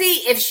let's see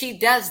if she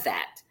does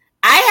that.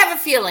 I have a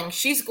feeling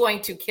she's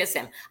going to kiss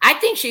him. I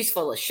think she's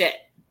full of shit.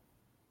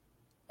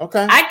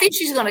 Okay. I think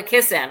she's going to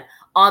kiss him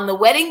on the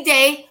wedding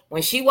day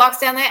when she walks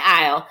down that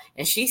aisle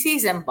and she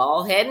sees him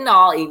bald head and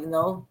all, even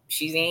though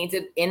she ain't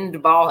into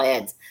bald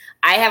heads.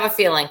 I have a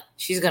feeling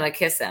she's going to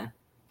kiss him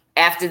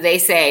after they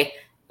say,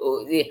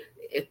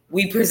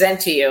 we present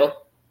to you,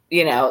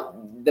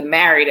 the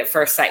Married at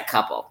First Sight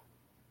couple.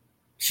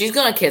 She's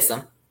going to kiss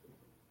him.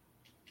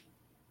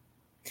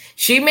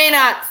 She may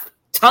not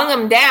tongue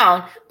him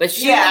down, but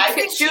she might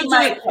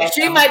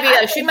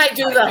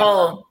do the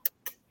whole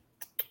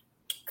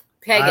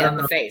peg in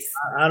the face.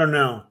 I don't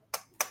know.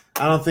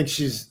 I don't think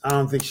it's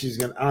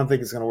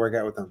gonna work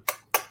out with them.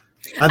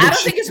 I don't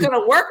think it's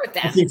gonna work with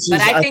them,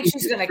 but I think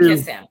she's gonna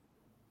kiss him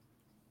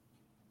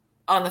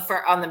on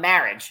the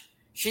marriage.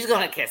 She's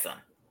gonna kiss him.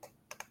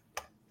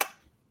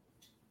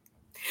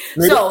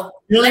 Maybe. So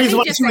the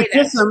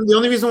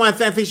only reason why I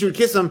think she would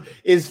kiss him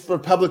is for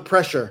public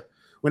pressure.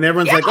 When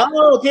everyone's like,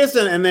 "Oh,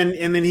 kissing," and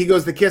then he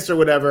goes to kiss or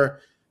whatever.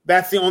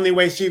 That's the only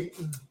way she.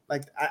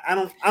 Like I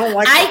don't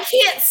like. I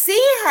can't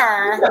see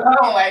her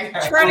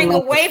turning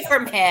away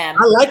from him.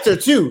 I liked her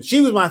too. She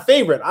was my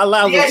favorite. I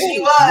loved her. Yeah, she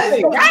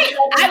was. Right.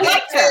 I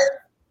liked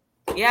her.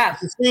 Yeah.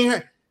 Seeing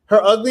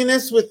her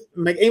ugliness with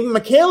even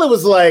Michaela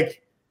was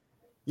like,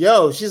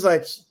 "Yo," she's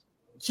like,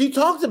 she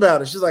talked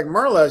about it. She's like,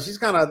 Marla, she's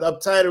kind of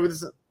uptight with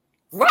this.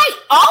 Right.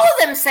 All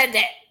of them said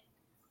it.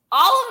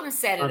 All of them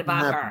said it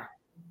about her.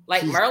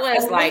 Like Merla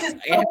is like,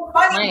 it's so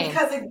funny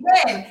because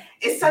again,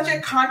 it's such a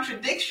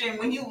contradiction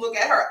when you look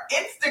at her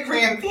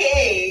Instagram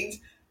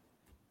page.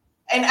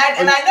 And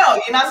I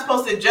know you're not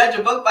supposed to judge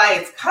a book by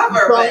its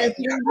cover, but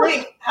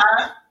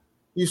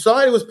you saw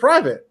it was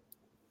private.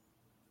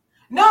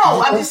 No,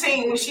 I'm just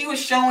saying when she was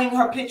showing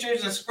her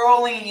pictures and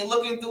scrolling and you're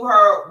looking through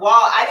her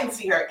wall, I didn't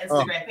see her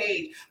Instagram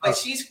page, but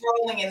she's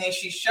scrolling and then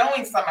she's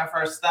showing some of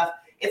her stuff.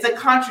 It's a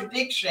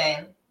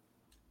contradiction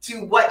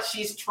to what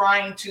she's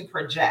trying to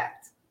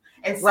project.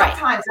 And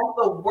sometimes that's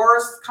the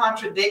worst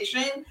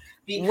contradiction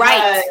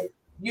because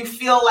you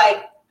feel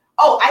like,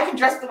 oh, I can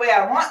dress the way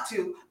I want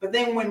to. But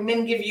then when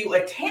men give you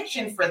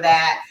attention for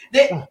that,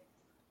 and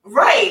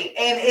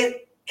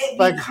it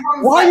like,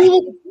 becomes why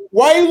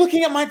are you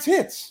looking at my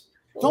tits?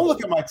 Don't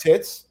look at my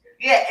tits.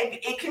 Yeah,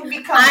 it can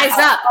become eyes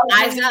up.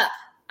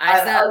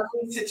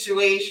 Ugly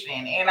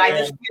situation. And I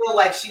just feel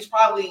like she's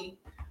probably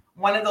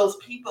one of those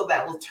people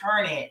that will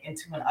turn it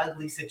into an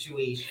ugly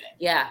situation.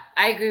 Yeah,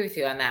 I agree with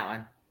you on that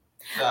one.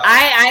 So,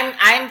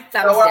 I'm thumbs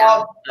down. We're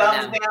all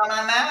thumbs down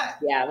on that?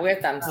 Yeah,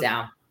 we're thumbs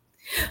down.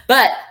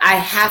 But I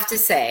have to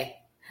say,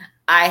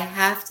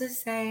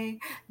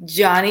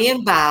 Johnny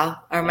and Bob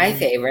are my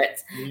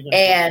favorites.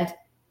 And,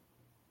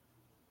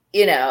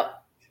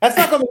 That's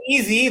not going to be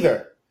easy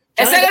either.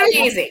 It's not going to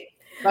be easy.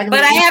 But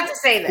I have to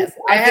say this.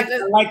 I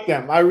like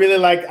them. I really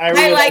like.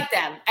 I like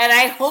them, and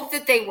I hope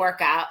that they work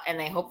out, and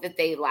I hope that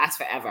they last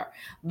forever.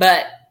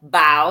 But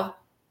Bao,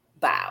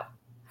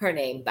 her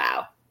name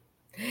Bao.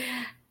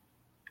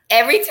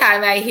 Every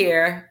time I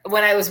hear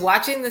when I was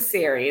watching the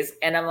series,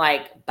 and I'm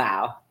like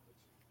Bao.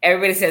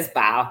 Everybody says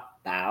Bao.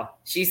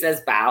 She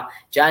says Bao.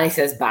 Johnny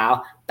says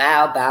Bao.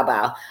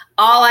 Bao.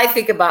 All I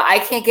think about, I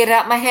can't get it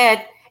out of my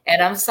head,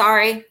 and I'm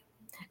sorry.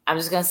 I'm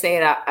just gonna say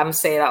it out. I'm gonna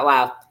say it out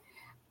loud.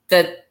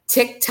 The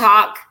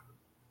TikTok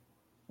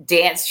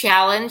dance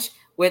challenge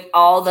with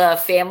all the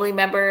family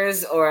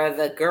members or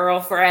the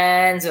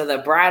girlfriends or the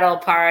bridal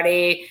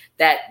party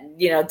that,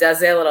 does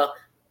their little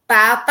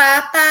bow,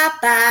 bow, bow,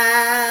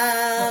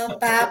 bow,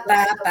 bow,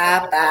 bow,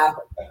 bow, bow.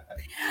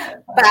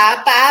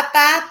 Bow, bow,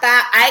 bow,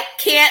 bow. I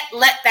can't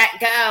let that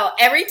go.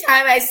 Every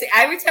time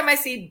I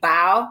see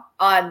Bao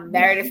on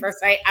Married at First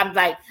Sight,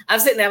 I'm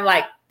sitting there, I'm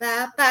like,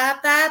 bow, bow,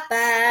 bow,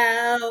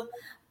 bow,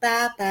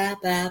 bow, bow,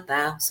 bow,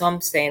 bow. So I'm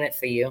saying it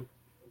for you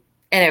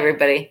and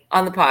everybody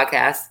on the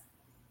podcast.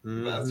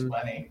 That's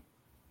funny.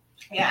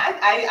 Yeah,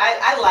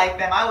 I like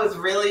them. I was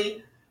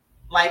really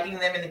liking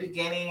them in the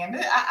beginning,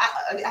 and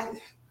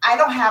I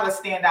don't have a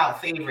standout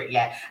favorite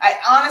yet.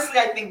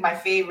 I think my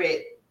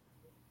favorite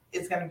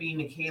is going to be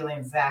Michaela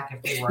and Zach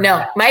if they work.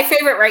 No, my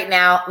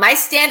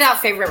standout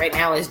favorite right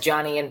now is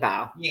Johnny and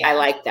Bao. Yeah, I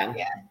like them.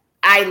 Yeah,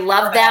 I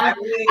love them.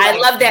 I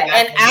love them,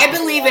 and I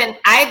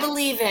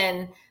believe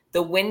in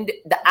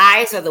the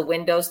eyes are the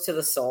windows to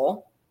the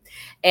soul.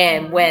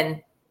 And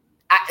when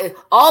I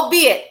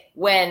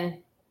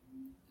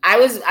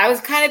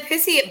was kind of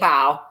pissy at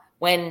Bao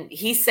when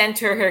he sent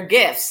her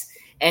gifts,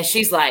 and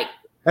she's like,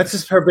 that's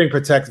just her being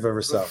protective of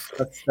herself.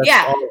 That's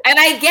yeah, and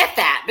I get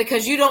that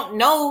because you don't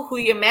know who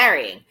you're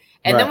marrying.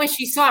 And then when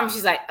she saw him,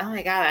 she's like, oh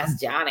my God, that's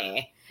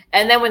Johnny.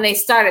 And then when they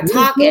started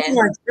talking,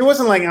 it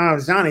wasn't like, oh,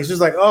 it's Johnny. It's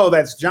just like, oh,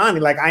 that's Johnny.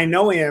 Like, I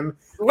know him.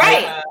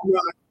 Right.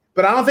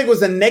 But I don't think it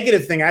was a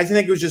negative thing. I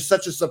think it was just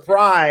such a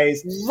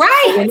surprise.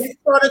 Right. When they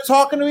started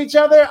talking to each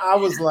other, I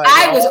was like,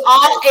 I was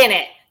all in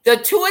it. The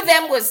two of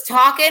them was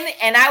talking,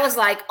 and I was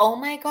like, oh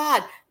my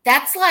God,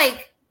 that's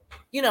like,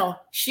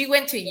 she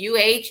went to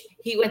UH,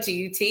 he went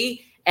to UT,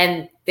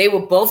 and they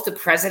were both the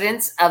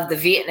presidents of the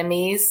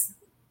Vietnamese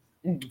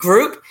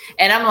group.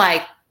 And I'm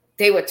like,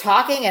 they were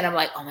talking, and I'm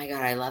like, oh my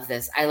God, I love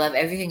this. I love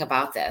everything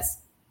about this.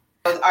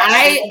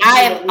 I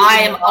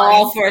am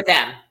all for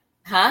them.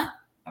 Huh?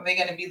 Are they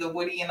going to be the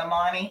Woody and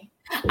Amani?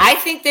 I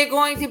think they're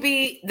going to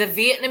be the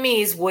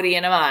Vietnamese Woody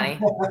and Amani.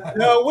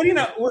 No, Woody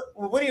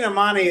and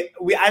Amani,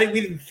 we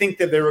didn't think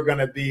that they were going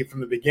to be from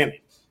the beginning.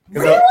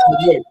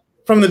 Really?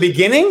 From the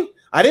beginning?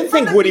 I didn't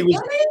think Woody was.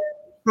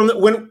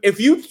 If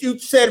you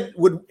said,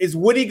 is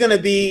Woody going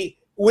to be,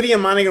 Woody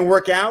and Amani going to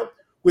work out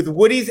with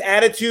Woody's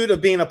attitude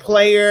of being a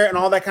player and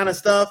all that kind of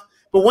stuff?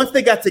 But once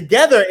they got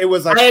together, it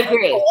was like, I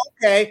agree. Oh,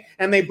 okay.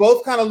 And they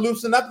both kind of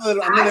loosened up a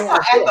little. At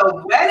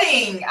the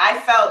wedding, I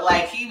felt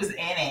like he was in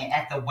it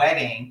at the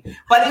wedding.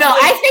 But no,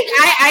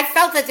 I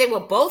felt that they were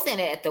both in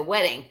it at the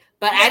wedding,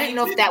 but I didn't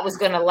know if that was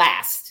going to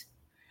last.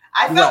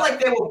 I felt like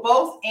they were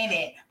both in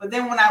it. But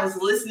then when I was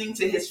listening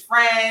to his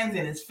friends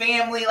and his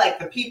family, like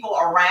the people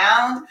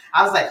around,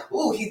 I was like,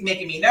 ooh, he's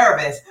making me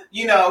nervous.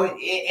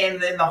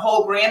 And then the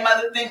whole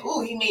grandmother thing,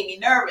 ooh, he made me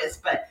nervous.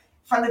 But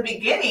from the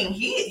beginning,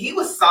 he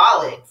was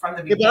solid from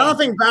the beginning. Yeah, but I don't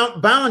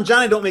think Bao and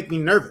Johnny don't make me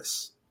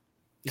nervous.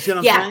 You see what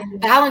I'm saying?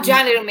 Bao and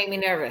Johnny don't make me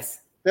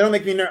nervous. They don't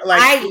make me nervous.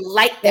 I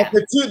like them.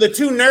 The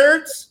two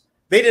nerds,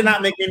 they did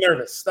not make me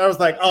nervous. I was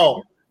like,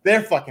 oh,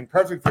 they're fucking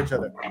perfect for each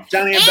other.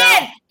 Johnny and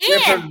Bao.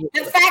 And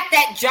the fact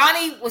that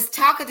Johnny was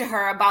talking to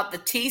her about the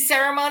tea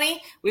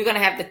ceremony, we're going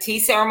to have the tea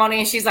ceremony,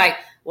 and she's like,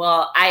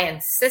 well, I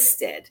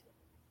insisted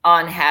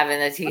on having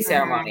the tea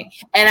ceremony.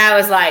 And I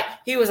was like,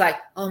 he was like,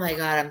 oh my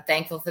God, I'm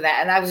thankful for that.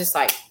 And I was just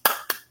like,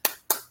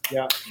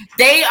 yeah,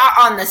 they are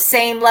on the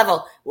same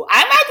level. Well,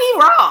 I might be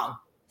wrong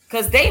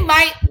because they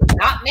might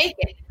not make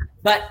it,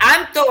 but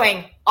I'm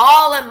throwing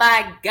all of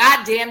my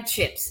goddamn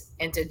chips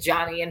into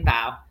Johnny and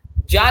Bao.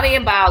 Johnny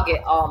and Bao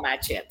get all my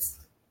chips.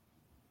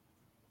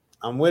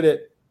 I'm with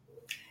it.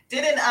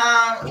 Didn't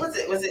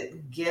was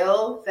it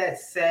Gil that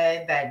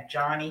said that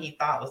Johnny he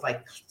thought was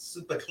like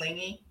super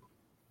clingy?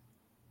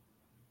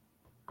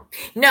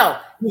 No,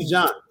 who's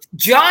John?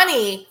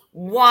 Johnny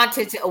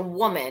wanted a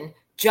woman.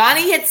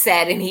 Johnny had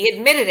said, and he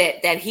admitted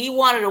it, that he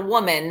wanted a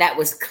woman that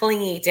was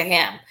clingy to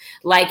him.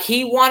 Like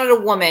he wanted a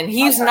woman.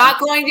 He's not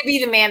going to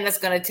be the man that's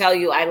going to tell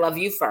you, I love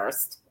you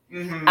first.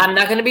 Mm-hmm. I'm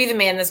not going to be the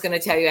man that's going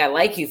to tell you I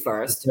like you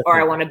first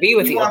or I want to be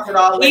with you.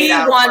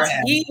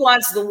 He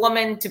wants the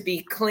woman to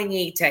be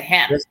clingy to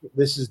him.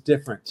 This is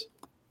different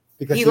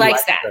because he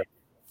likes that.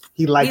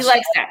 He likes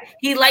that.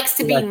 He likes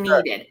to be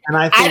needed.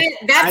 And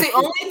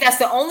that's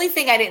the only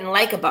thing I didn't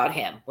like about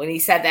him when he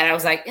said that. I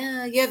was like,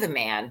 you're the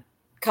man.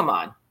 Come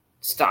on,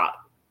 stop.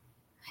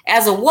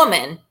 As a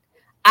woman,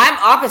 I'm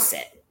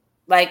opposite.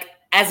 Like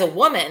as a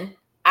woman,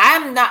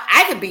 I'm not.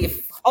 I could be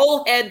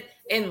whole head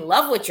in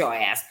love with your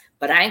ass.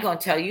 But I ain't going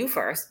to tell you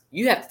first.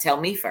 You have to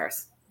tell me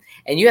first.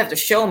 And you have to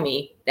show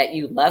me that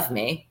you love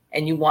me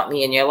and you want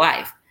me in your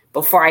life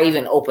before I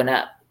even open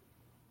up.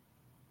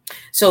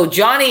 So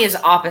Johnny is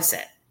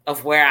opposite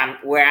of where I'm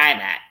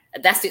at.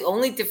 That's the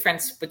only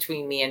difference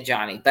between me and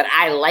Johnny. But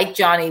I like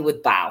Johnny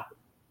with bow.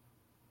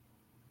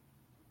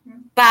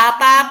 Ba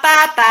ba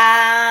ba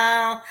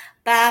ba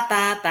ba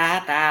ba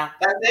ba ba.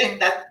 That's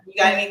it. You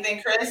got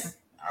anything, Chris?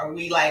 Are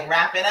we like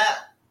wrapping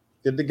up?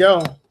 Good to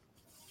go.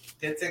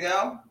 Good to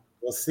go.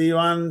 We'll see you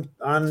on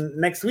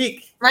next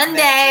week.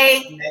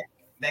 Monday.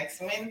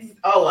 Next Wednesday.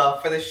 Oh well,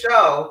 for the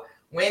show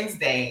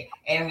Wednesday,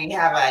 and we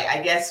have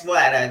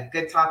a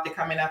good topic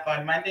coming up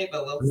on Monday,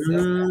 but we'll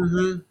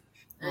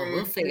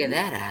figure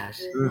that out.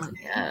 Oh,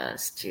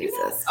 yes,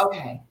 Jesus.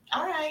 Okay.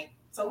 All right.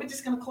 So we're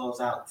just gonna close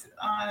out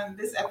on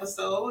this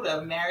episode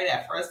of Married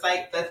at First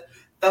Sight. The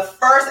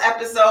first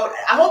episode.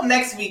 I hope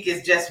next week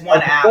is just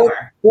 1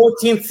 hour.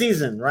 14th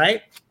season,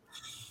 right?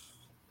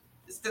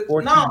 It's the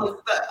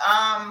 14th.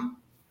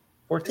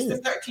 14th. It's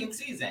the 13th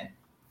season.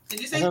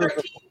 Did you say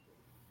 13th?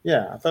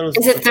 Yeah, I thought it was.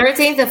 Is it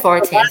 13th or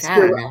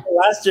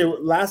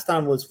 14th? Last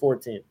time was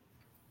 14th.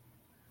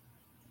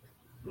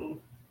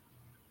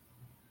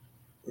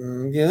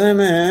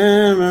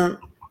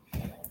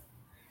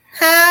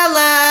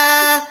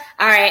 Hello.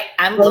 All right,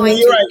 I'm going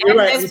to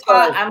end this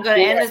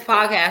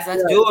podcast.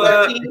 Let's do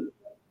it.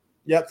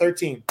 Yeah,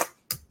 13.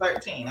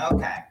 13.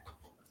 Okay.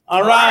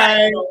 All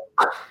right.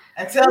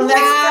 Until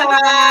next time.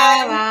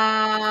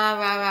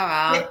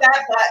 Hit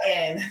that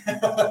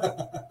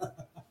button.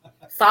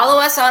 Follow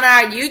us on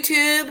our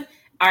YouTube,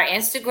 our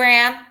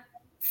Instagram,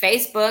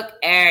 Facebook,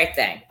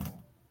 everything.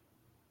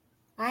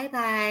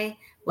 Bye-bye.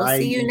 We'll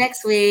see you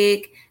next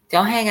week.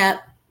 Don't hang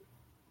up.